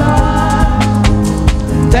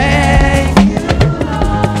 Lord. Thank you,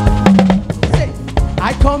 Lord. Say,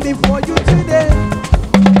 I come before you today.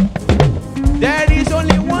 There is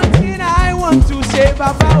only one thing I want to say,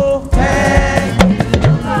 Papa. Oh, thank you,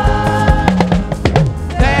 Lord.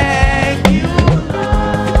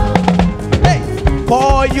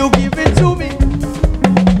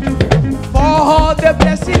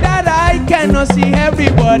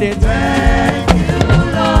 everybody. Thank you,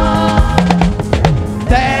 Lord.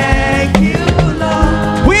 Thank you.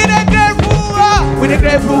 Lord. With a grateful heart. With a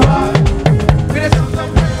grateful heart. With a song of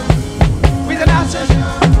praise. With an answer.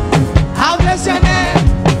 I'll bless your name.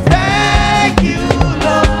 Thank you,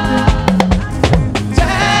 Lord.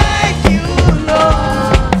 Thank you,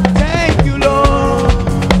 Lord. Thank you, Lord.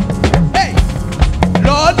 Hey,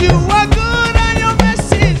 Lord, you are good and your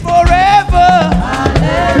mercy is forever.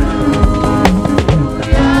 Hallelujah.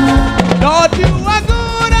 Lord, you are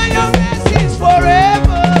good and your mercy is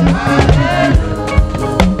forever. Hallelujah.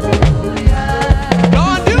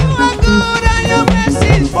 Lord, you are good and your mercy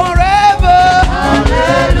is forever.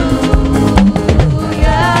 Hallelujah.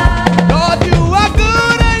 Lord, you are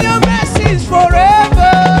good and your mercy is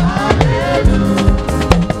forever. Hallelujah.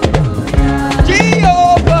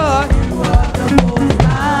 Jehovah, You are the most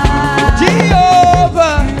high.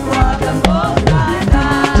 Jehovah, You are the most high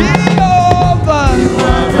God. Jehovah, You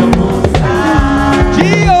are the most high.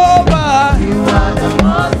 Jehovah, You are the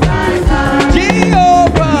most high God.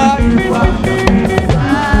 Jehovah, You are the most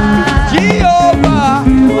high. Jehovah.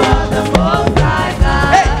 You are the most high God.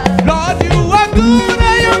 Hey, Lord, you are good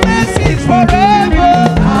and your mercy is forever.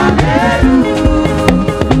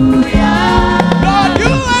 Hallelujah. Lord,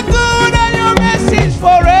 you are good and your mercy is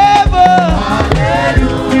forever.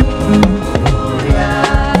 Hallelujah.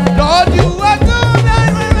 Lord, you are good and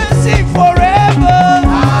your mercy forever.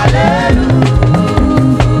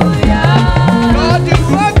 Hallelujah. Lord, you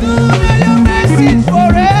are good and your mercy is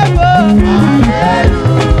forever.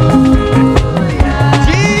 Hallelujah.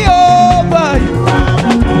 Jehovah, You are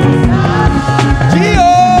the most high.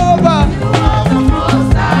 Jehovah, You are the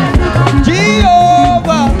most high God.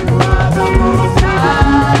 Jehovah, You are the most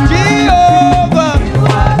high. Jehovah, You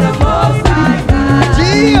are the most high God.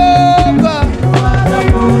 Jehovah, You are the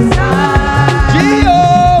most high.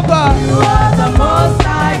 Jehovah, You are the most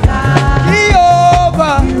high God.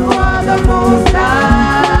 Jehovah, You are the most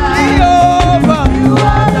high. Jehovah. You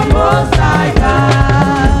are the most high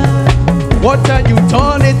God. Water you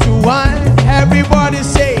turn it to wine. Everybody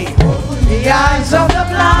say, The eyes of the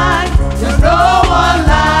blind, there's no one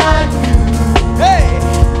like you, hey,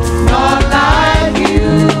 not like you.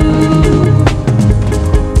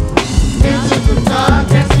 Into the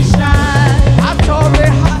darkness we shine, out of the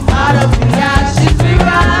heart. out of the ashes we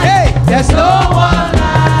rise. Hey, there's No no one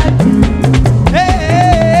like you,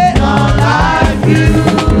 hey, not like you.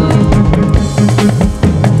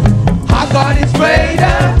 our God is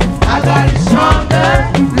greater. Our God is stronger.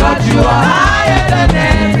 Lord, you are higher than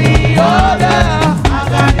every other. Our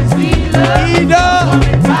God is healer. Leader.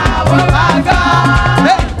 Coming power, our God.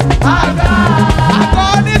 Hey, Our God. our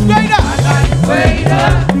God is greater. Our God is greater.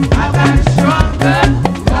 Our God is stronger.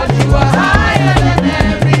 Lord, you are higher than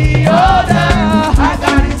every other. Our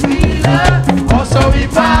God is healer. Also in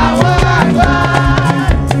power, our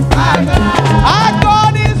God. Our God. Our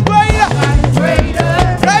God is greater. Our God is greater.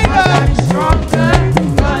 Greater. Our God is stronger.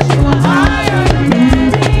 Lord, you are higher than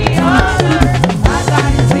any other. Our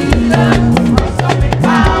God is healer. Also in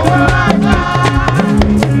power, our God.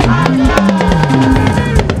 Our God.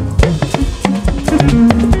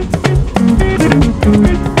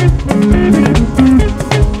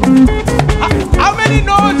 How many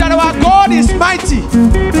know that our God is mighty?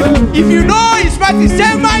 If you know he's mighty,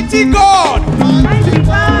 say mighty God. Mighty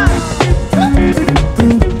God.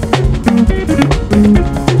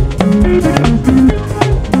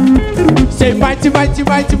 Say mighty, mighty,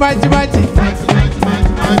 mighty, mighty, mighty.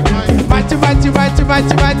 Mighty, mighty, mighty,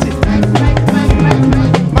 mighty, mighty.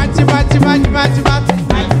 Mighty, mighty, mighty, mighty, mighty.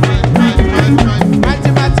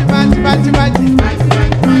 Mighty, mighty, mighty, mighty, mighty.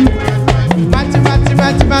 Mighty, mighty,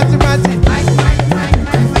 mighty, mighty, mighty.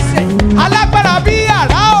 Say, alágbára bí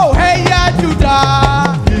àrá ò ẹ̀yà Júdà.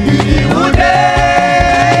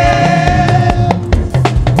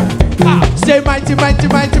 Say mighty, mighty,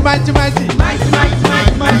 mighty, mighty, mighty.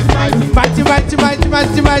 Mighty, mighty, mighty,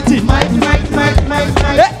 mighty, mighty.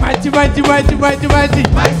 Eh, mighty, mighty, mighty, mighty, mighty.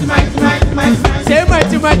 Say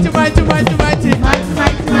mighty, mighty, mighty, mighty, mighty.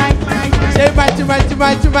 Say mighty, mighty,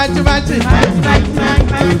 mighty, mighty, mighty.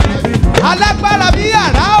 Alágbára bí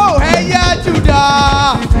àrá ò ẹ̀yà Júdà.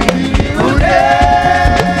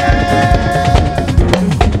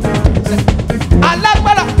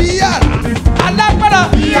 Alágbára bí àrá. Alágbára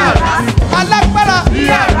bí àrá. Alágbára bí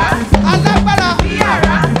àrá. Alágbára bí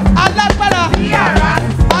àrá. Alágbára bí àrá.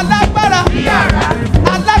 Alágbára bí àrá.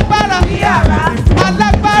 Alágbára bí àrá.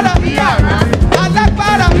 Alágbára bí àrá.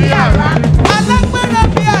 Alágbára bí àrá. Alágbára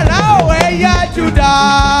bí àrá ò ẹ̀yà Júdà.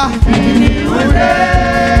 Ìníwúdé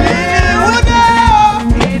o.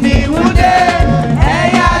 Ìníwúdé.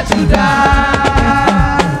 Ẹ̀yà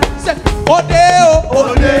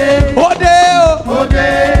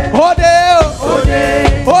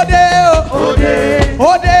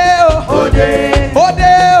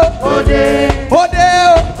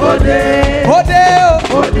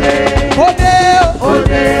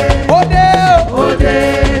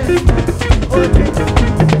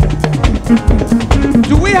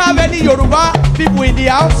Do we have any Yoruba people in the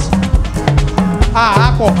house?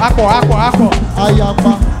 Ako.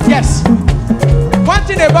 Ayapa. Yes. One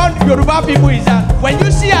thing about Yoruba people is that when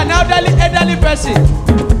you see an elderly person,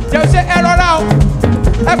 they'll say, Erora,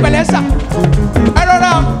 Epelesa,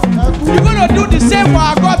 Erora. You're going to do the same for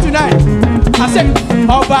our God tonight. I said,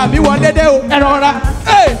 Oba, mi wole de o, Erora.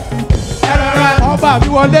 Hey! Erora. Oba, mi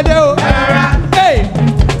wole de o. Erora. Hey!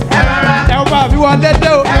 Erora. Oba, mi wole de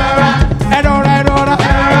o. Erora. Erora.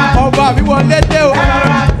 Oba, mi wole de o.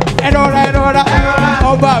 Erora.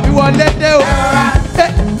 Oba, mi wole de o.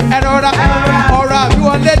 Erora. Ora, mi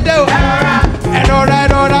wole de o. Erora.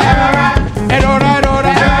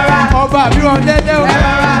 Oba, mi wole de o.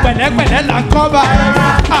 Pẹ̀lẹ́pẹ̀lẹ́ là ń kọ́ bá.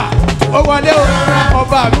 Ó wọlé o.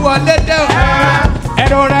 Ọba mi wọlé dé o.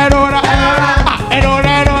 Ẹ̀rọra.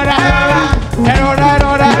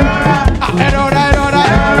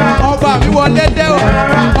 Ọba mi wọlé dé o.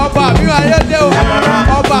 Ọba mi wọlé dé o.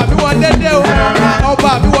 Ọba mi wọlé dé o.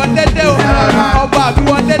 Ọba mi wọlé dé o. Ọba mi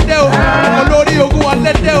wọlé dé o. Olórí ogun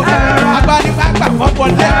wọlé dé o. Agbanilágbà kan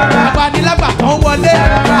wọlé. Agbanilágbà kan wọlé.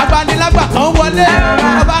 Agbanilágbà kan wọlé.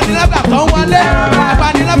 Agbanilágbà kan wọlé.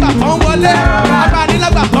 Agbanilágbà kan wọlé.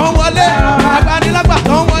 Agbanilágbà kan wọlé. Agbanilágbà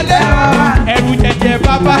kan wọlé. Ẹ̀rù jẹjẹ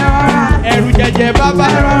bàbá. Ẹ̀rù jẹjẹ bàbá.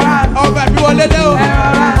 Ọba mi wọlé dé o.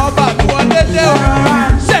 Ọba mi wọlé dé o.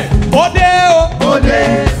 Ṣé òde o? Òde.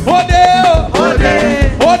 Òde o. Òde.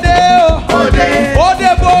 Òde o. Òde. Òde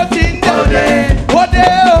bó ti ń dé. Òde. Òde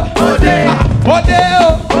o. Òde. Òde o.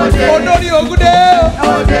 Òde. Olórí ogun dé o.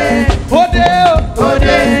 Òde. Òde o.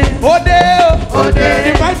 Òde. Òde o. Òde.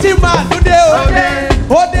 The mighty man do dé o. Òde.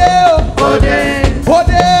 Òde o. Òde.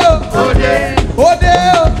 Òde o. Òde. Òde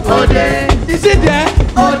o. Òde. Is it there?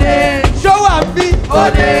 Òde. Show am bí.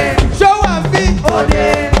 Òde. Show am bí. Òde.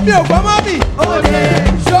 Mi ò gbọ́ mọ́ mi. Òde.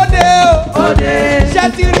 Ṣóde o. Òde.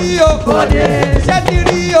 Ṣẹ́tìrì o. Òde.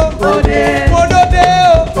 Ṣẹ́tìrì o. Òde. Mọ́dọ́dé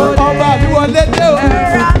o. Òde. Ọba mi wọlé dé o.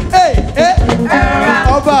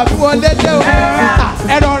 Ọba mi wọlé dé o.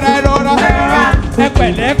 Ẹ̀rọra.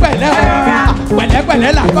 Pẹ̀lẹ́pẹ̀lẹ́ o.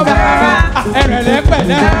 Pẹ̀lẹ́pẹ̀lẹ́ là kọ́ bá.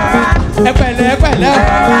 Pẹ̀lẹ́pẹ̀lẹ́.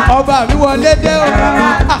 Ọba mi wọlé dé o.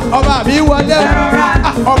 Ọba mi wọlé o.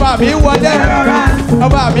 Ọba mi wọlé o.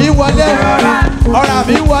 Ọba mi wọlé o. Ọba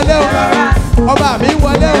mi wọlé o. Ọba mi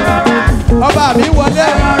wọlé o. Ọba mi wọlé o.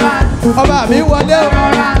 Ọba mi wọlé o.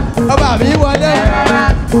 Ọba mi wọlé o.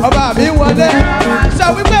 Ọba mi wọlé o. Sọ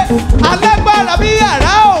wípé alágbára bí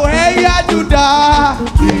yàrá ò ẹ̀yà Júdà.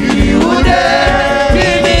 Kìnìún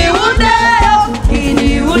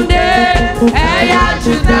dé, ẹ̀yà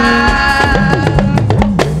Júdà.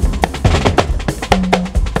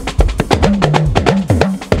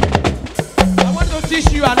 I want to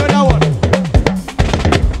teach you another one.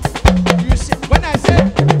 You see, when I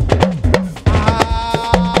say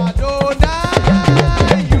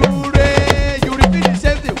Adonai, you reign, you repeat the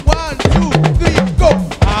same thing. 1, 2, 3.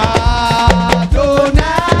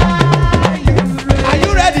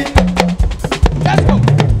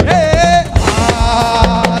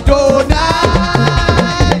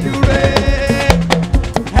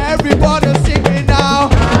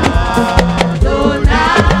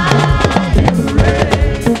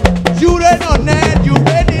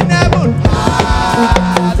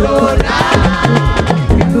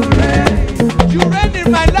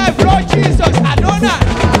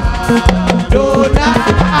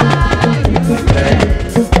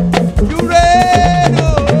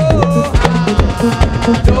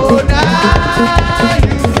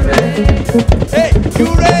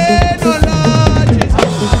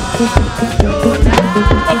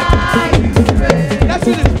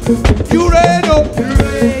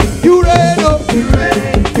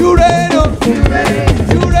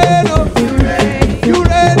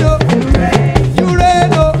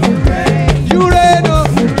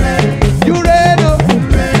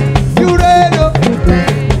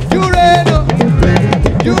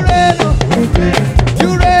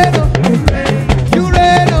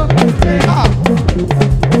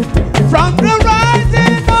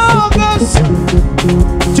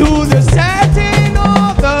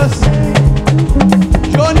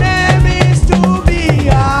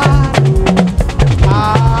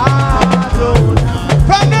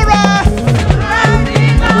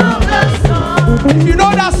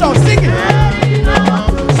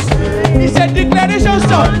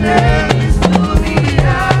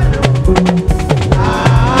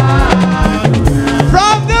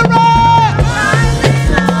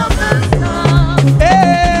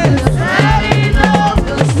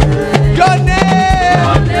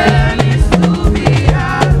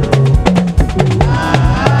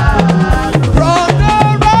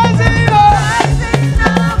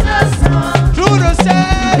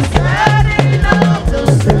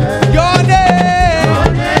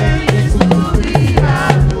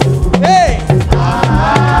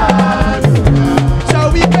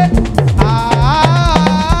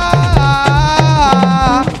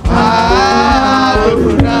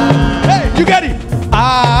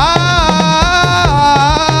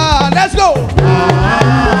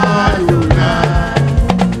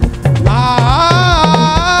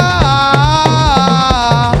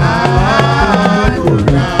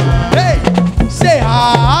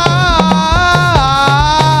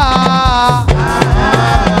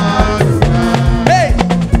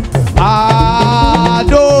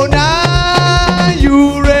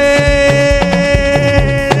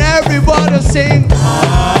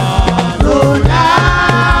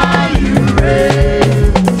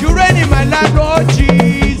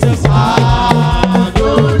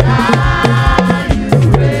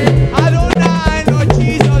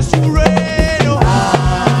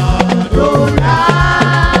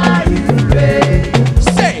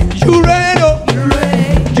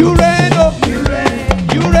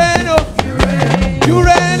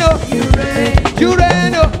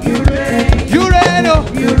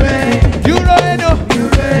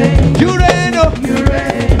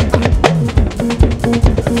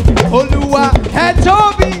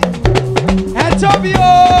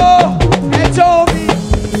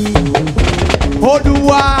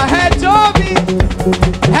 ẹ tóbi,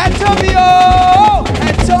 ẹ tóbi o,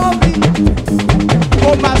 ẹ tóbi.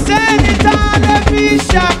 Kò mà sẹ́ni tá a lè fi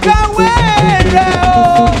ṣàkàwé rẹ̀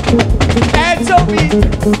o. Ẹ tóbi,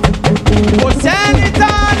 kò sẹ́ni tá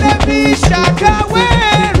a lè fi ṣàkàwé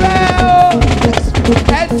rẹ̀ o.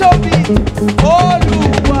 Ẹ tóbi,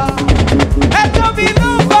 Olúwa, ẹ tóbi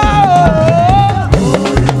lọ́ba o.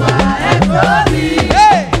 Olúwa ẹ tóbi,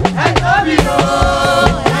 ẹ tóbi o,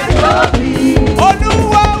 ẹ tóbi.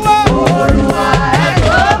 Olúwa wa. Olúwa ẹ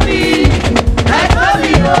tóbi, ẹ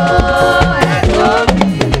tóbi o, ẹ tóbi.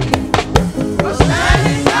 Kò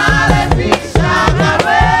sẹ́ni tá a lè fi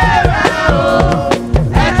ṣàkàwé rẹ̀ o.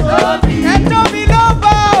 Ẹ tóbi, Ẹ tóbi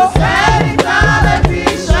lọ́ba o. sẹ́ni tá a lè fi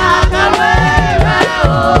ṣàkàwé rẹ̀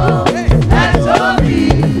o. Ẹ tóbi,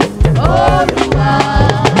 Olúwa.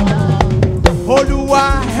 Olúwa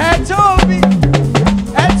ẹ tóbi,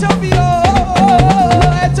 ẹ tóbi o,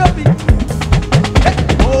 ẹ tóbi.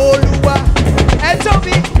 Olúwa ẹ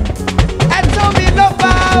tóbi, ẹ tóbi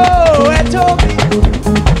lọ́ba o, ẹ tóbi.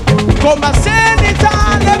 Kò mà sẹ́ni tá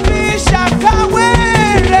a lè fi ṣàkàwé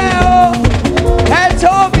rẹ̀ o. Ẹ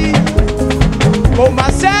tóbi, kò mà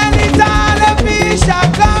sẹ́ni tá a lè fi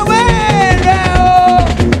ṣàkàwé rẹ̀ o.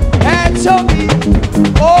 Ẹ tóbi,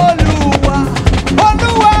 Olúwa,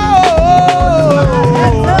 Olúwa o.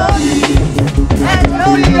 Ẹ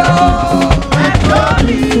tóbi o, ẹ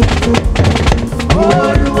tóbi.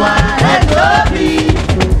 Olúwa ẹ tóbi,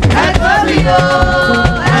 ẹ tóbi o,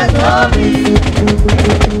 ẹ tóbi.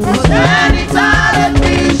 Kò sẹ́ni tá a lè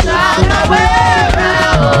fi ṣàkàwé rẹ̀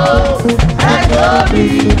o. Ẹ tóbi,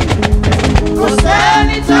 kò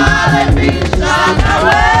sẹ́ni tá a lè fi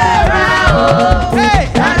ṣàkàwé rẹ̀ o. Hey!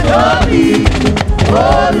 Ẹ tóbi,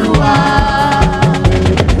 Olúwa.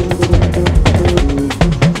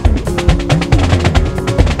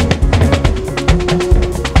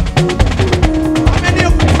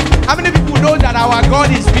 How many people know that our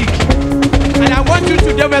God is big? And I want you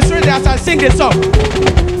to demonstrate as I sing the song.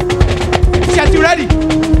 Get you ready?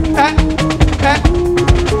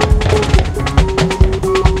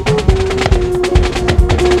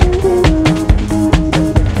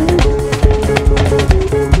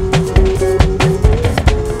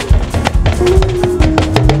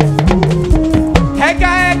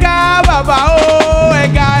 Ega ega baba o,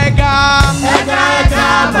 ega ega. Ẹ̀ka ẹ̀ka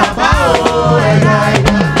bàbá o, ẹ̀ka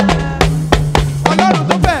ẹ̀ka. Ọlọ́run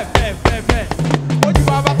tó fẹ̀ fẹ̀ fẹ̀ fẹ̀, ojú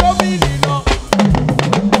bàbá tó bí nìlọ.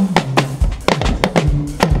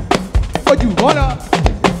 Ojú wọn lọ.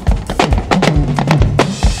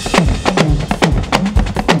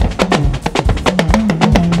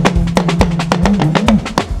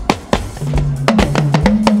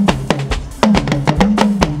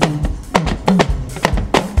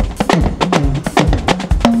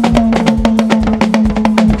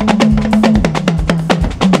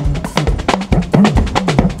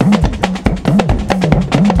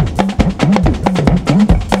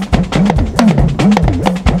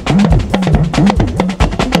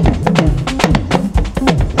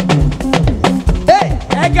 Hey,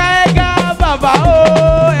 ega ega baba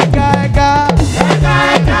o, ega ega. Ẹ̀ka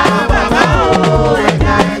ẹ̀ka bàbá o,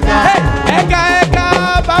 ẹ̀ka ẹ̀ka. Hey, ega ega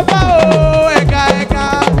baba o, ega ega.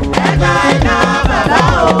 Ẹ̀ka ẹ̀ka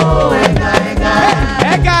bàbá o, ẹ̀ka ẹ̀ka.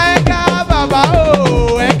 Ega ega baba o,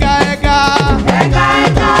 ega ega. Ẹ̀ka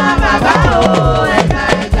ẹ̀ka bàbá o, ẹ̀ka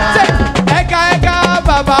ẹ̀ka. Say, ega ega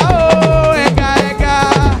baba o, ega ega.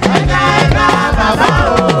 Ẹ̀ka ẹ̀ka bàbá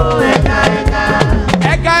o, ẹ̀ka ẹ̀ka.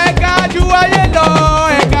 Ega ega ju ayé lọ,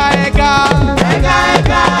 ega ega. Ẹ̀ka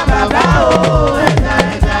ẹ̀ka bàbá o, ẹ̀ka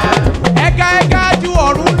ẹ̀ka. Ega ega ju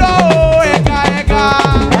ọ̀run lọ, ega ega.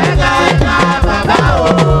 Ẹ̀ka ẹ̀ka bàbá o,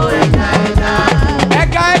 ẹ̀ka ẹ̀ka.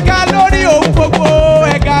 Ega ega lórí ohun gbogbo,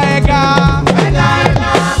 ega ega. Ẹ̀ka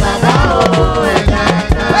ẹ̀ka bàbá o, ẹ̀ka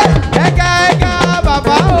ẹ̀ka. Ega ega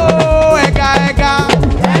baba o, ega ega.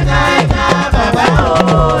 Ẹ̀ka ẹ̀ka bàbá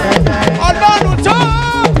o, ẹ̀ka ẹ̀ka. Ọlọ́run tó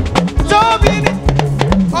tóbi ni,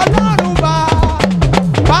 Ọlọ́run bá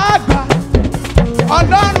gbà.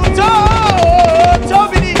 Ọlọ́run tó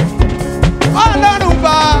tóbi ni, Ọlọ́run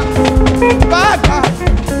bá gbà.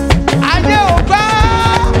 Ayé ò gbà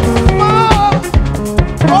mọ́,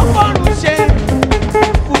 ó fọ́run ṣe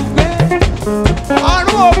ibùgbé.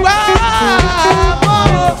 Ọ̀run ò gbà mọ́,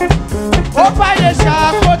 ó fàyè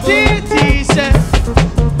ṣàkóso tí ṣe.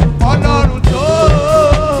 Ọlọ́run tó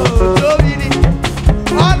tóbi ni,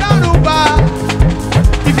 Ọlọ́run bá.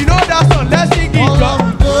 If you know that song, let's sing it, John.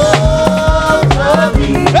 Ọlọ́run tó tóbi.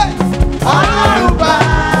 Hey! Ọlọ́run bá.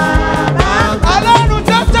 Ọlọ́run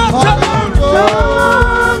tó tóbi. Ọlọ́run tó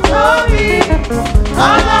tóbi.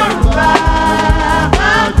 Ọlọ́run bá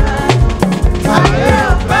bàbá. Ayé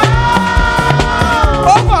ò gbà.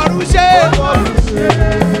 Ó fọ̀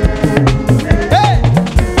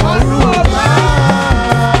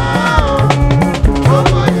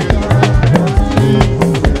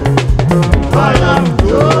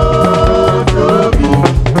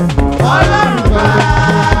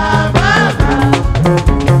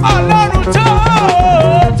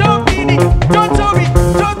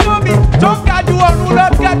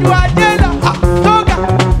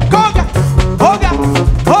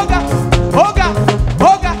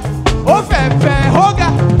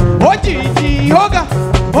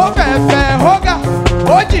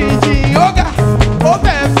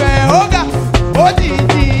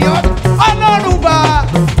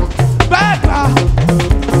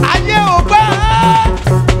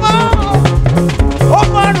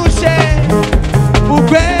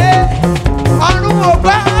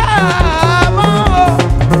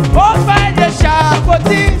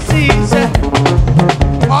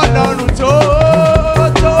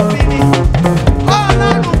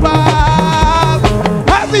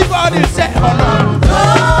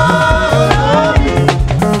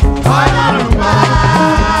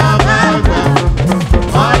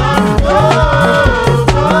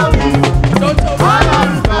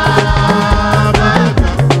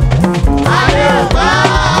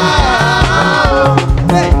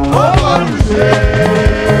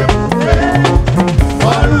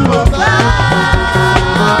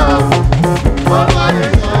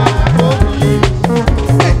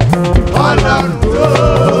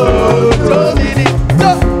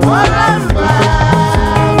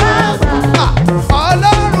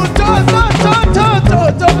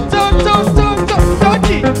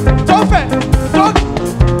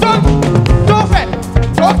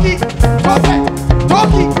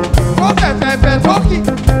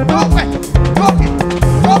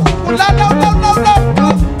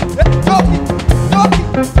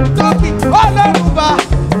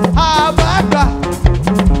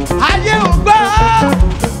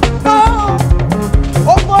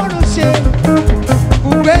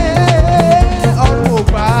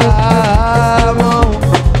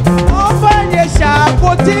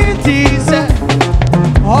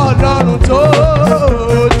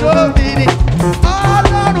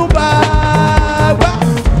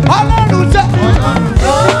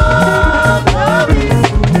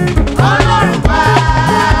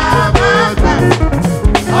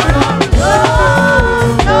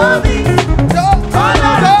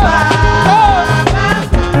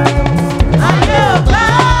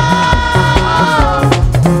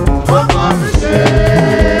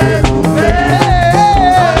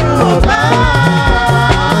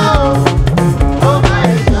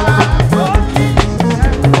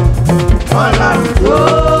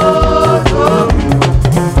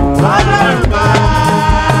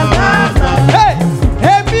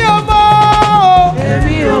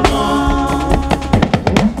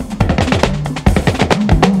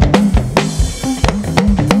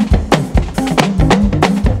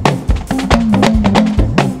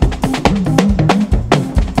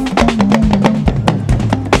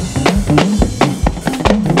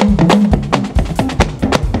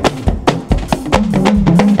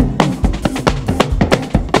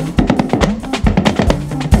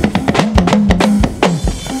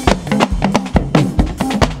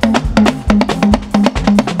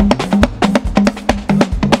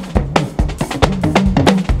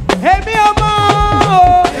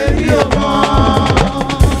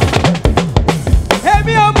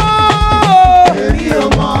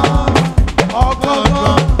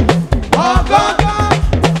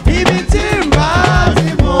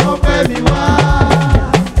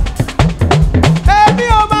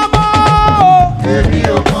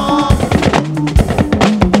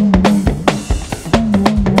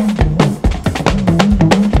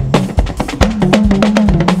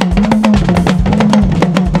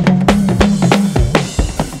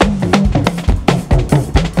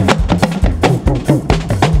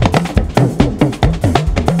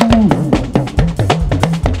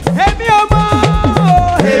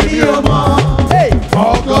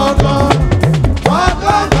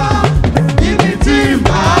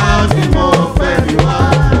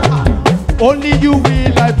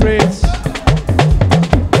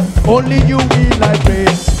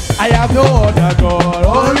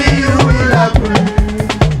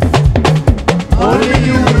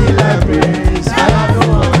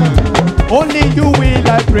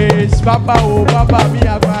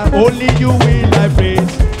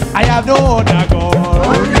other God.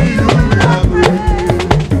 Only you will I praise.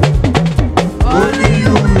 Only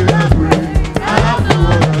you will I praise. I have no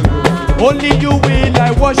other God. Only you will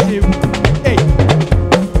I worship. Hey.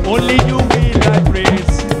 Only you will I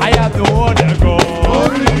praise. I have no other God.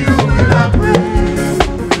 Only you will I praise.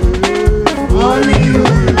 Only you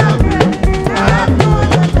will I praise. I have no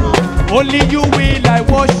other God. Only you will I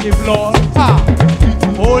worship, Lord. Ah.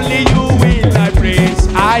 Only you will I praise.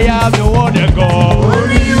 I have no other God.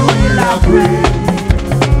 Only you will I praise.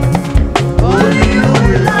 Only you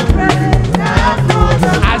will I praise. I have no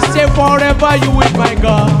other God. I say forever you is my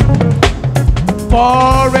God.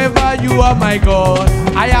 Forever you are my God.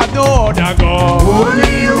 I have no other God.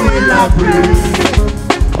 Only you will I praise.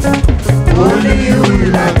 Only you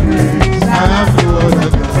will I praise. I have no other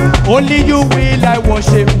God. Only you will I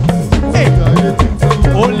worship. Hey.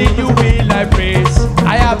 Only you will I praise.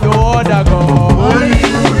 I have no other God. Only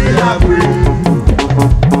you will I praise.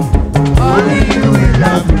 Only you will I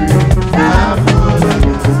praise. I have no other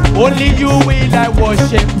God. Only you will I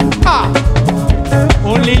worship. Ah.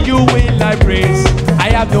 Only you will I praise. I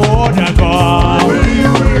have no other God. Only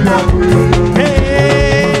you will I praise.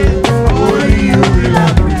 Hey. Only you will I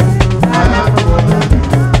praise. I have no other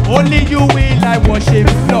God. Only you will I worship.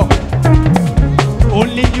 No.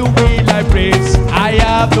 Only you will I praise. I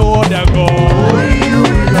have no other God. Only you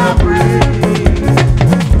will I praise.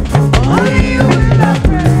 Only you will I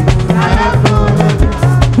praise. I have no other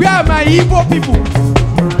God. Where are my Igbo people?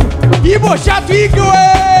 Igbo shout to Igwe.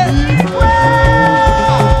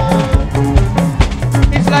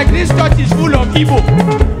 It's like this church is full of Igbo.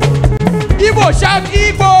 Igbo shout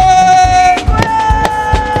Igbo.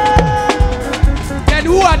 Then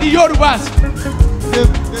who are the Yorubas?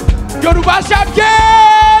 Yorubas shout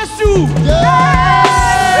Jesu.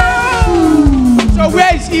 So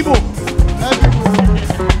where is Igbo?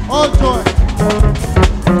 All joy.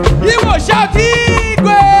 Igbo shout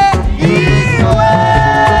Igwe.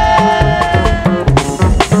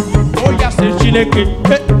 Oh yes, Chineke.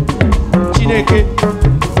 Chineke.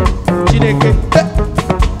 Chineke.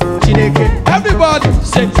 Chineke. Everybody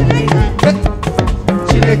say Chineke.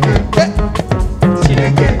 Chineke.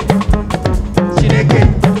 Chineke.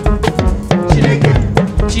 Chineke.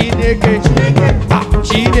 Chineke. Chineke. Ah,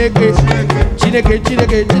 Chineke. Chineke.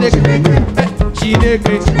 Chineke.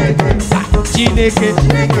 Chineke. Chineke. Ah, Chineke.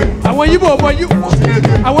 I want you more.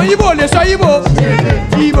 I want you more. Let's say you more.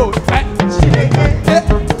 Igbo.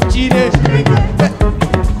 Chineke.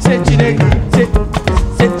 Say Chineke.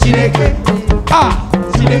 Say Chineke. Ah.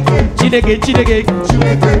 Chineke. Chineke. Chineke.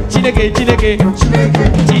 Chineke. Chineke.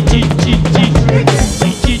 Chi chi chi chi. Chi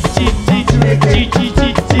chi chi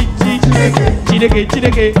chi. Chineke.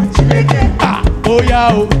 Chineke. Ah. Oh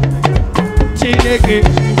yeah. Oh. Chineke.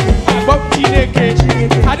 Bob Chineke.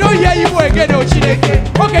 I don't hear you again, oh Chineke.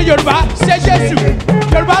 Okay, Yoruba, say Jesu.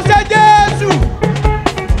 Yoruba, say Jesu.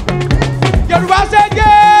 Yoruba, say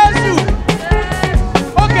Jesu.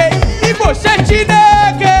 Okay, Igbo, say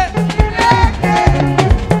Chineke.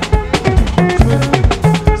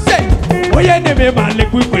 Say, oye neme male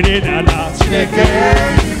kwipere nana. Chineke.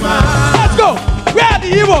 Let's go. Where are the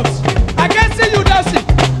Igbos? I can't see you dancing.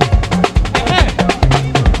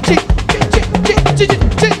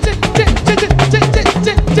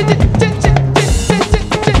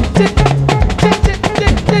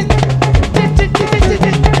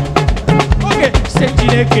 Okay, say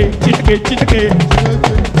Chineke, Chineke,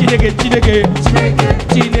 Chineke, Chineke, Chineke,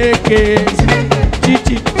 Chineke, Chi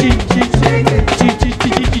chi chi chi, Chi chi chi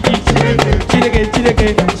chi chi, Chineke, Chineke,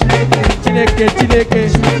 Chineke, Chineke,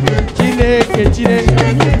 Chineke,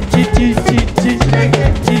 Chineke, Chi chi chi chi,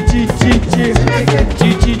 Chi chi chi chi, Chi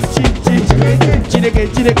chi chi chi, Chineke,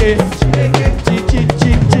 Chineke, Chi chi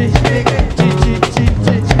chi chi, Chi chi chi chi.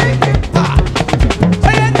 Ah,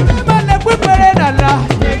 oye ni me male kwipere nala.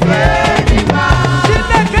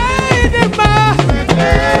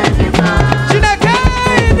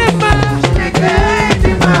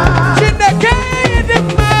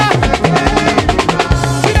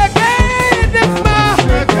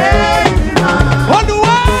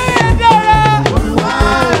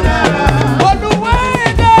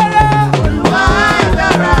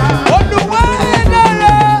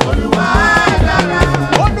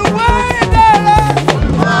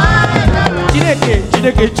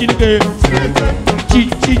 Chineke, Chineke, Chi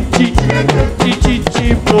chi chi, Chi chi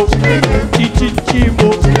chi mo, Chi chi chi mo,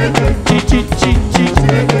 Chi chi chi chi,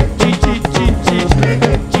 Chi chi chi chi,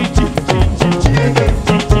 Chi chi chi chi, Chi chi chi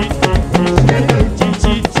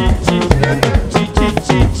chi, Chi chi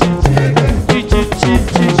chi chi, Chi chi chi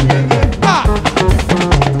chi, ah,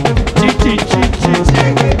 Chi chi chi chi,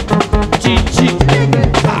 Chi chi,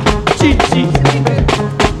 ah, Chi chi,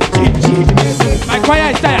 Chi chi.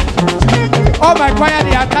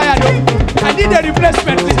 are tired. I need a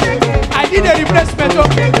replacement. I need a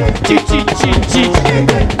replacement.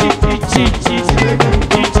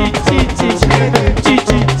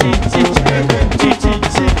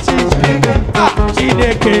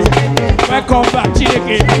 Welcome back,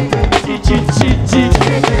 Chineke.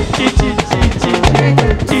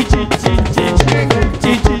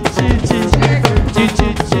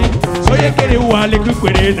 Oye kere wa le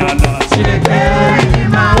kwere na la.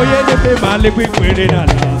 Oye le pe ma le kwere na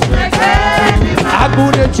la.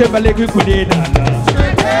 Agune cheba le kwere na la.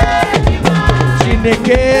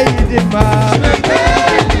 Chineke idima.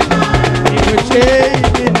 Chineke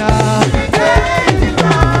idina.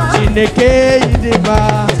 Chineke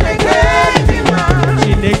idima.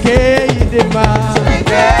 Chineke idima.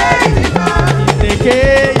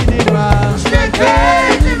 Chineke idima.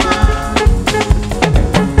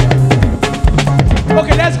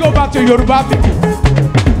 Okay, let's go back to Yoruba people.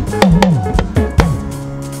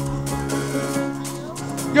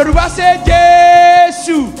 Yoruba say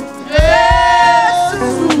Jesus.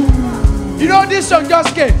 You know this song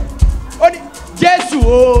just came. Jesu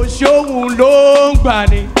o ṣóhun ló ń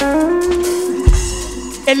gbani.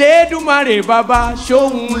 Elédùmarè bàbá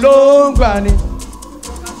ṣóhun ló ń gbani.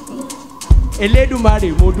 Elédùmarè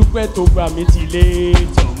mo dúpẹ́ tó gbà mí tilé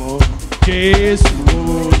tọmọ. Jesu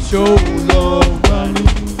o ṣóhun ló ń gbani.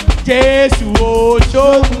 Jesu o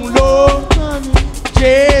ṣóhun ló ń gbani.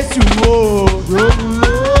 Jesu o ṣóhun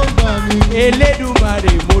ló ń gbani.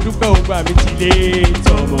 Elédùmarè mo dúpẹ́ tó gbà mí tilé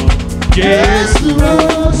tọmọ. Jesu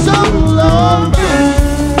o ṣóhun ló ń gbani.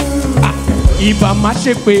 Ìbá má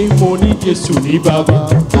ṣe pé mo ní Jésù ní bàbá.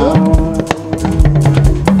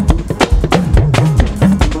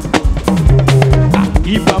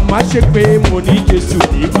 Ìbá má ṣe pé mo ní Jésù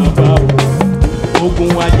ní bàbá o.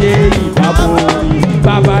 Ogun ayé ìbábo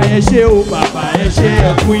bàbá ẹ ṣé o, bàbá ẹ ṣé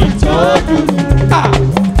ẹ kú ìtọ́jú.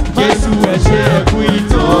 Jésù ẹ ṣé ẹ kú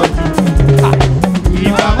ìtọ́jú.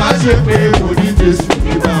 Ìbá má ṣe pé mo ní Jésù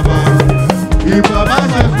ní bàbá. Ìbá má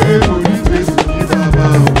ṣe pé mo ní Jésù ní bàbá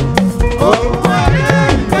o.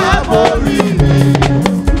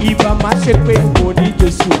 Ìbá má ṣe pé mo ní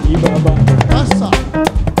Jésù ní bàbá.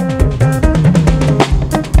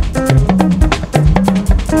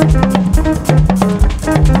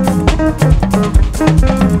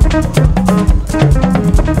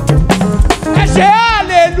 Ẹ ṣe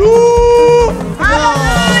hallelujah.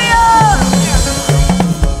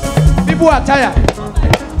 People are tired.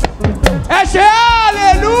 Ẹ ṣe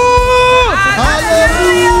hallelujah.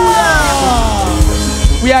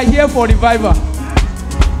 We are here for revival.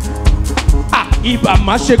 Ìbá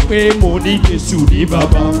má ṣe pé mo ní Jésù ní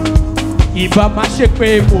bàbá. Ìbá má ṣe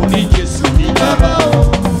pé mo ní Jésù ní bàbá.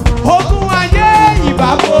 Ogun ayé ìbá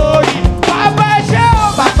borí. Bàbá ẹ ṣé o,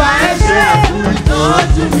 bàbá ẹ ṣé ẹ kú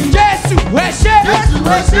ìtọ́jú mi. Jésù ẹ ṣé, Jésù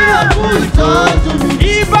ẹ ṣé ẹ kú ìtọ́jú mi.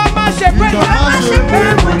 Ìbá má ṣe pé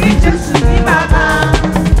mo ní Jésù ní bàbá.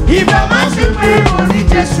 Ìbá má ṣe pé mo ní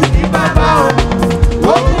Jésù ní bàbá o.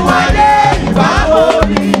 Ogun ayé ìbá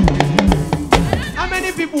borí. How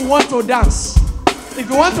many people want to dance? If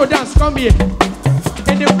you want to dance, come here.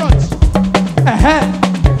 In the front.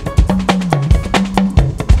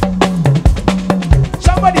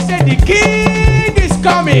 Somebody say the king is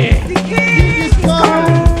coming. The king is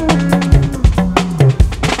coming.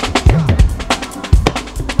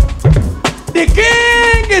 The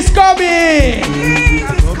king is coming. The king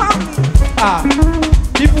is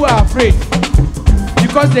coming. People are afraid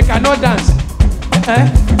because they cannot dance.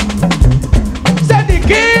 Say the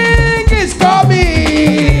king is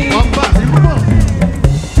coming.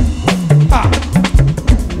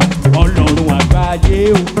 Ọlọ́run àgbáyé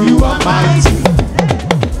o. You are mighty.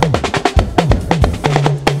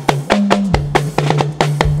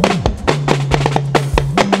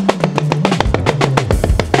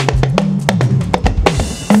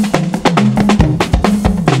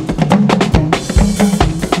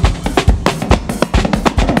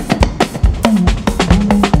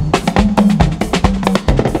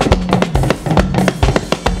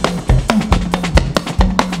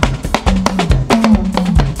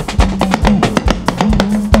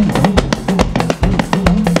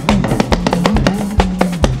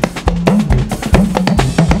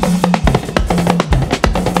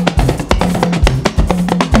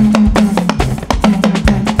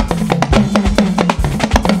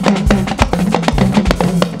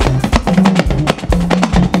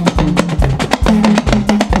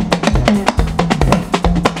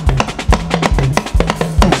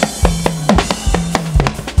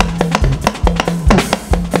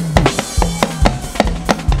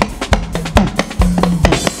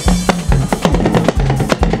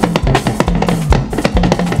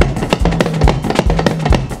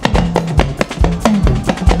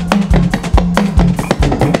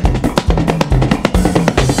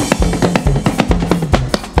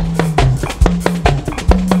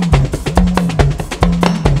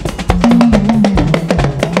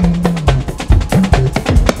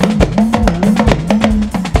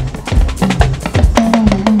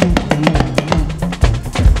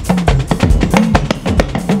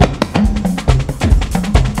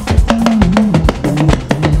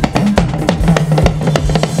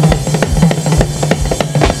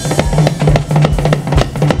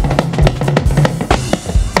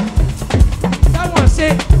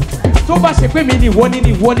 pé mi ni ìwọ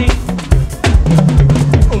ni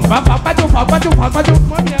pàpàjọ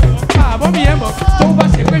mọ́mí ẹ̀ mọ̀ tó bá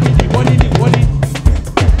ṣe pé mi ni ìwọ ni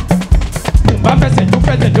bá fẹsẹ̀ jó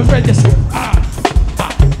fẹsẹ̀ sí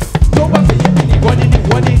tó bá ṣe mi ni ìwọ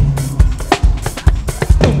ni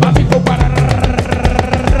bá fi kó para.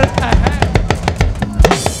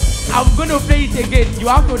 I'm gonna play it again. You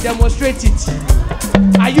have to demonstrate it.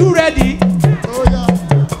 Are you ready? Oh yeah.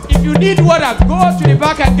 If you need water, go to the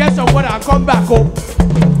back and get some water and come back home.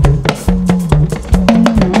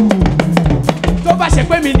 Tó bá ṣe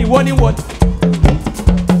pé mi ni ìwọ ni what?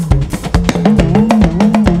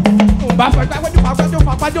 Bá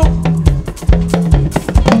fàgbájó.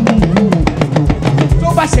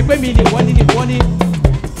 Tó bá ṣe pé mi ni ìwọ ni.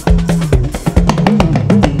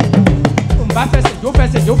 Bá fẹsẹ̀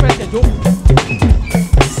jó.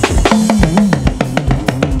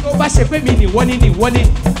 Tó bá ṣe pé mi ni ìwọ ni.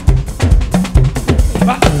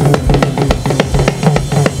 Bá.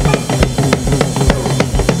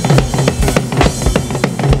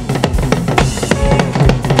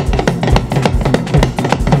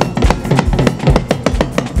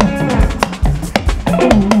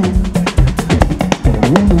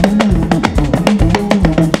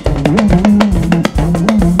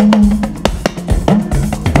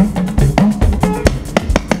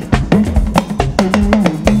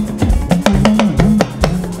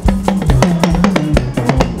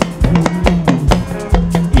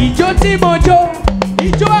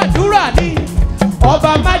 Ijó àdúrà ni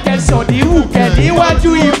ọba májẹ̀sán ní ìwùkẹ̀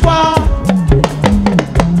níwájú Ifá.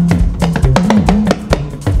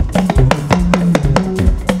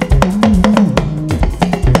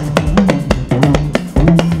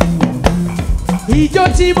 Ijó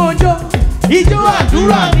tí mo jó, ijó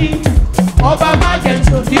àdúrà ni ọba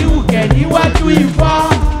májẹ̀sán ní ìwùkẹ̀ níwájú Ifá.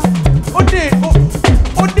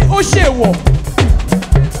 Ó ṣèwọ̀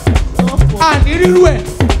àní rírú ẹ̀.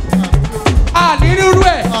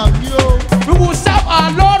 We will serve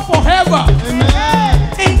our Lord forever. Amen.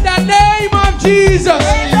 In the name of Jesus.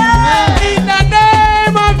 Amen. In the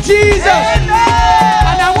name of Jesus. Amen.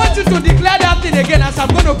 And I want you to declare that thing again as I'm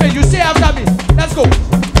going to pray. You say after me. Let's go.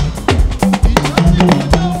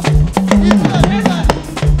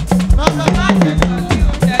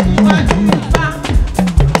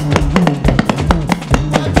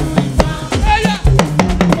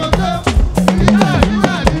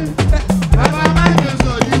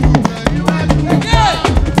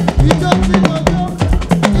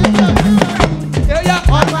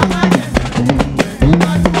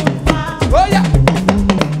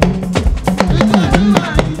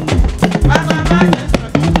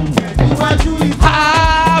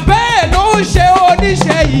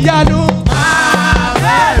 Ìyanu.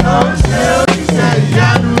 Àbẹ́ ló ń ṣe oníṣẹ́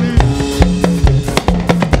ìyanu ni.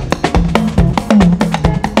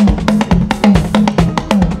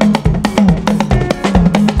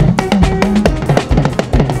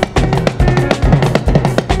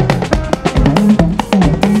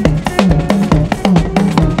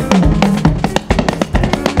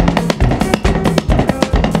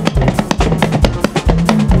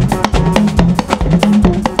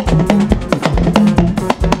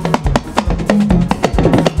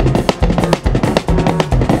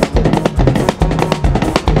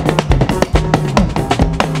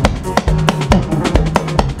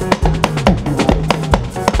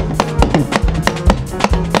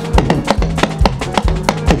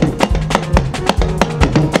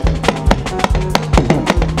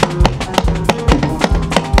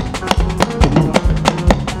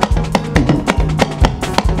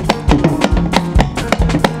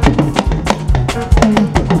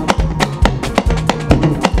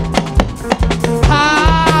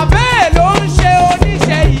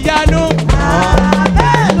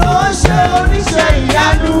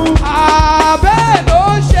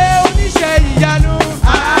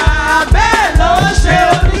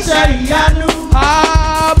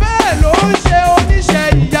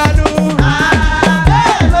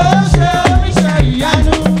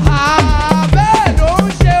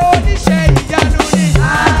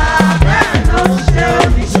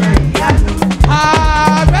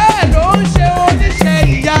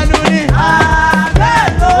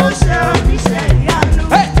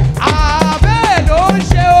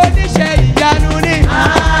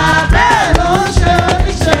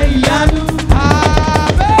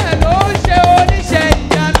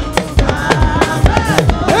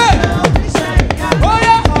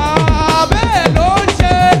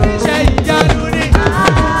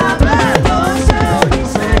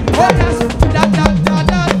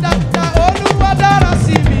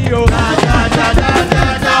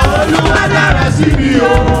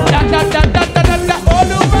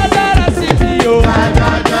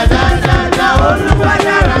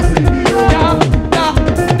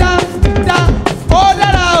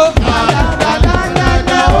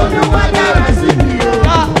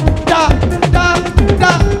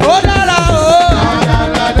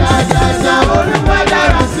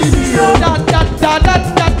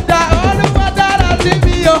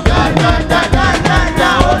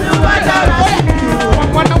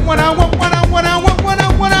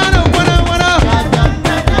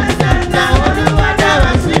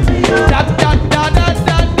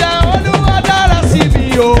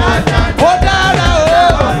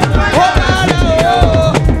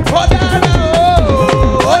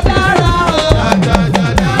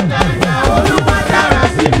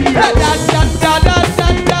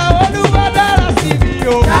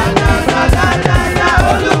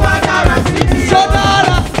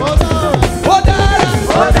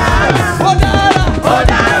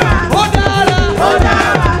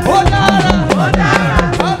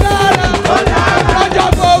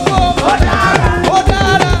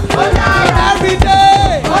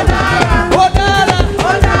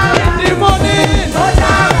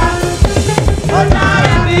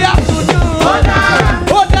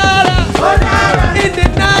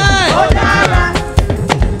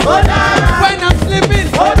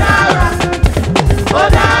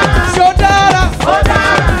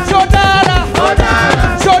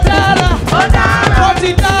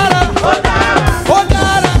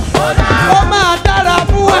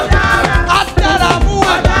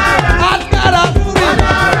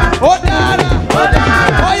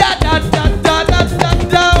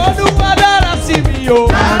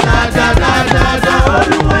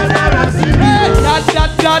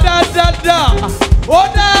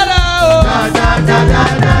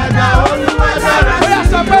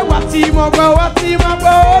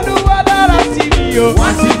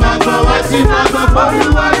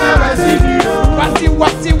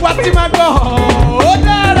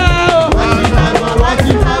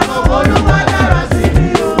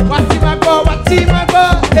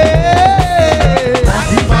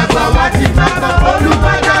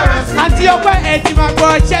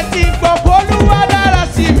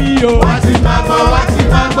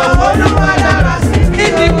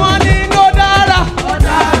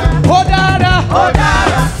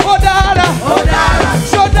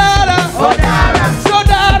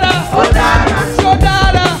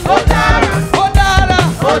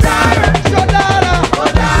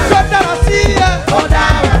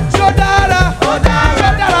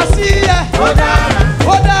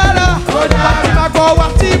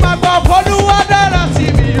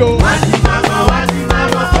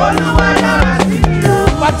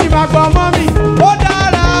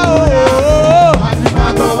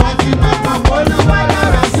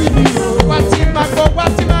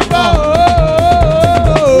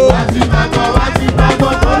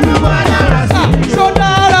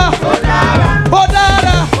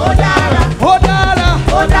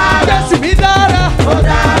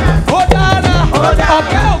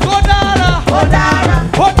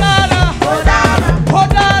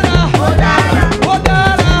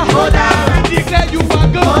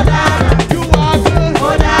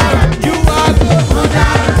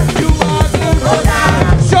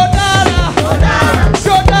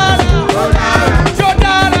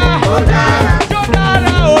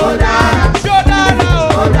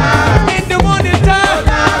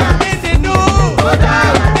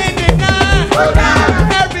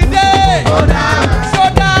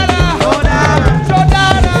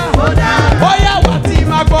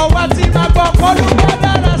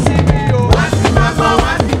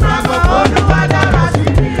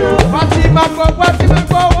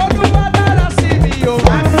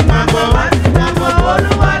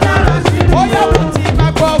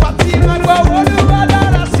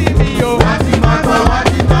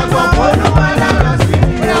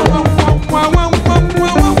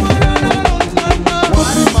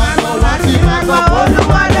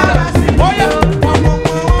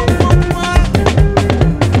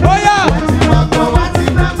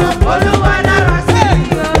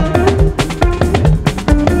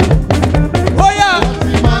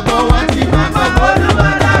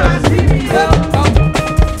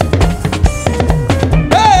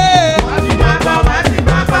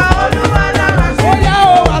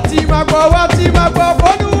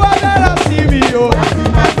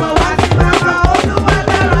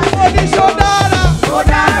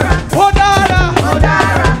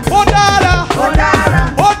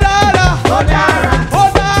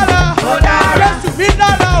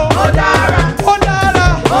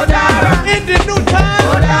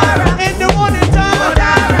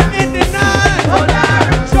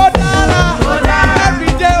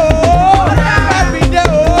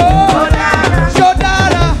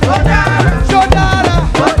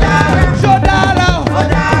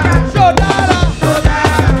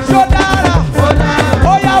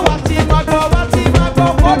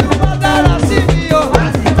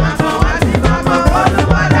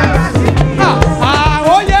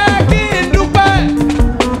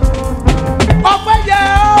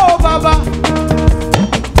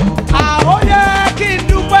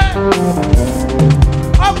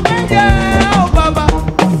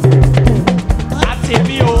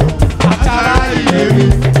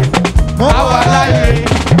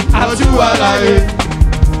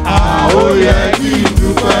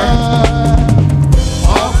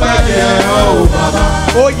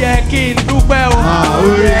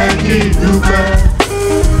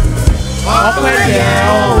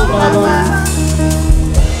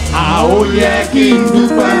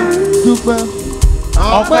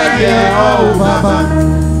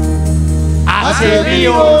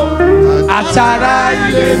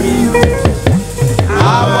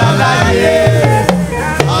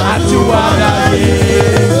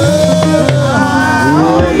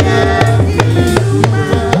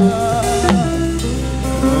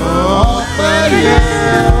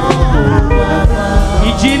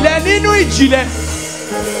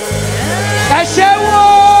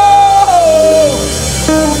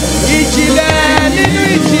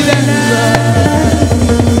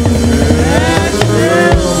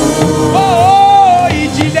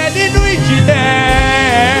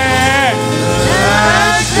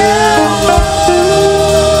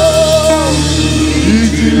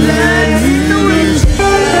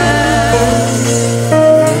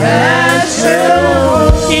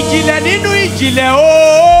 ìjì ìjìnlẹ̀ nínú ìjìnlẹ̀ o.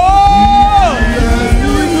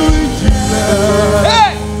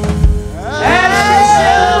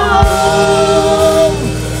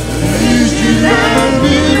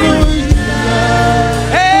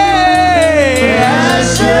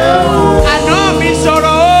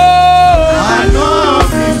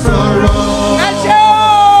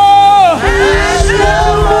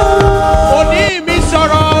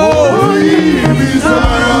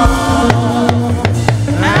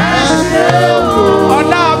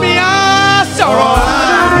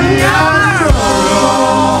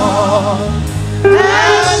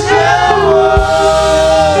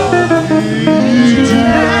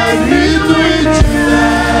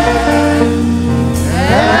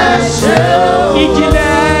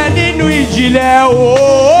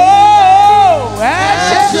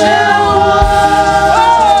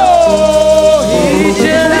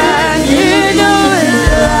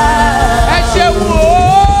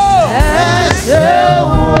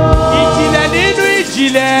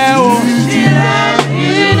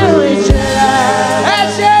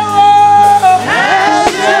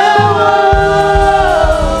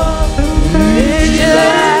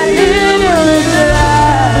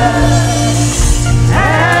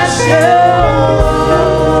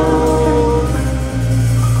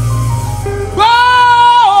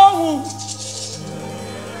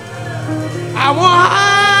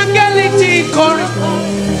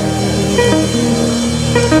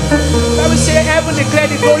 Declare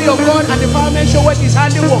the glory of God and the firmament show what his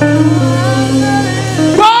handiwork.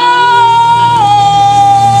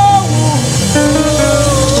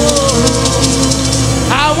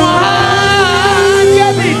 Àwọn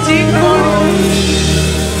áńgẹ́lì tí ń kọrin,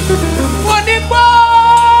 mo ní gbóhùn.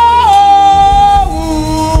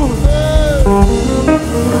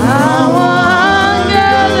 Àwọn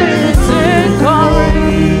áńgẹ́lì tí ń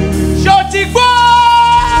kọrin, ṣó ti gbọ́?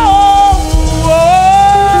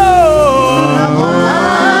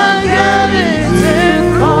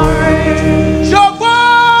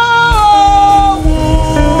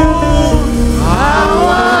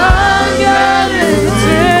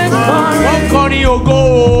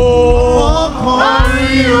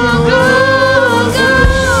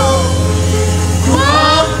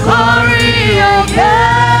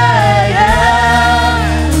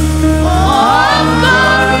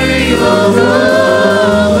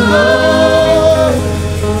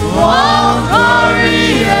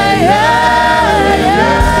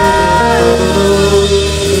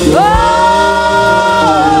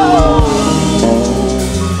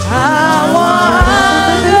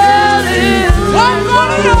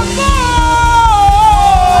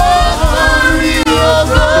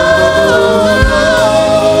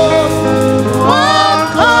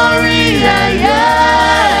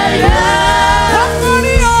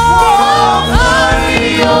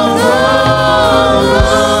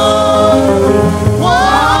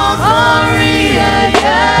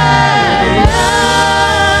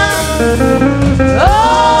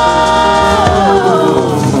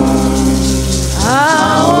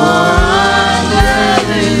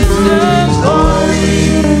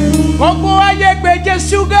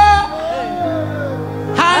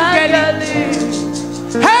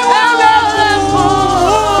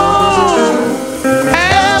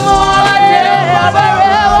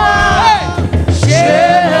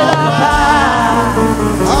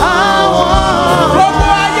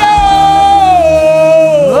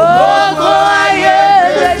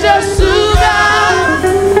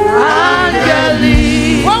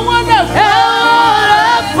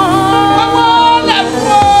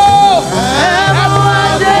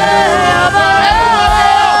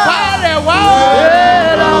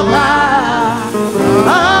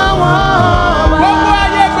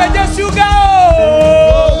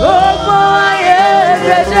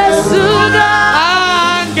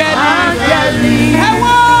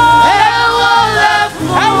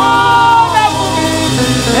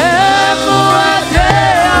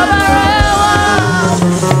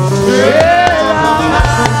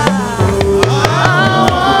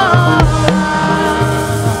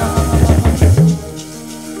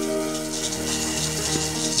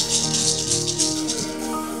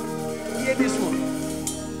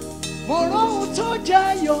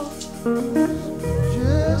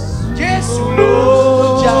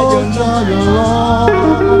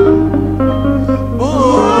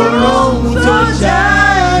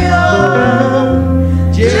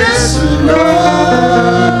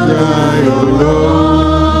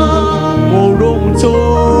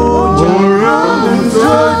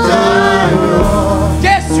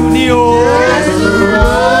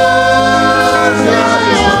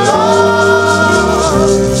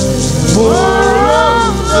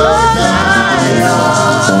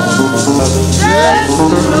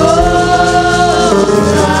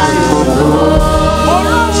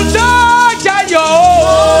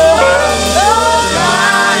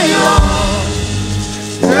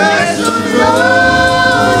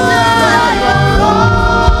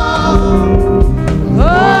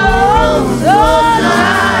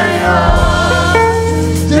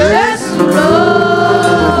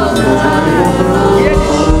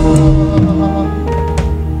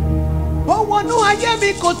 wọnú ayé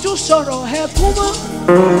mi kò tún sọ̀rọ̀ ẹkún mọ́.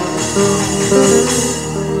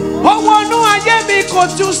 Ó wọnú ayé mi kò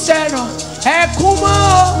tún sọ̀rọ̀ ẹkún mọ́.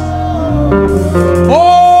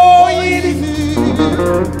 Oyin ni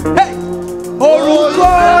orúkọ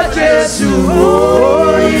Jésù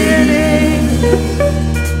oyin ni.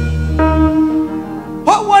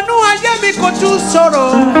 Ó wọnú ayé mi kò tún sọ̀rọ̀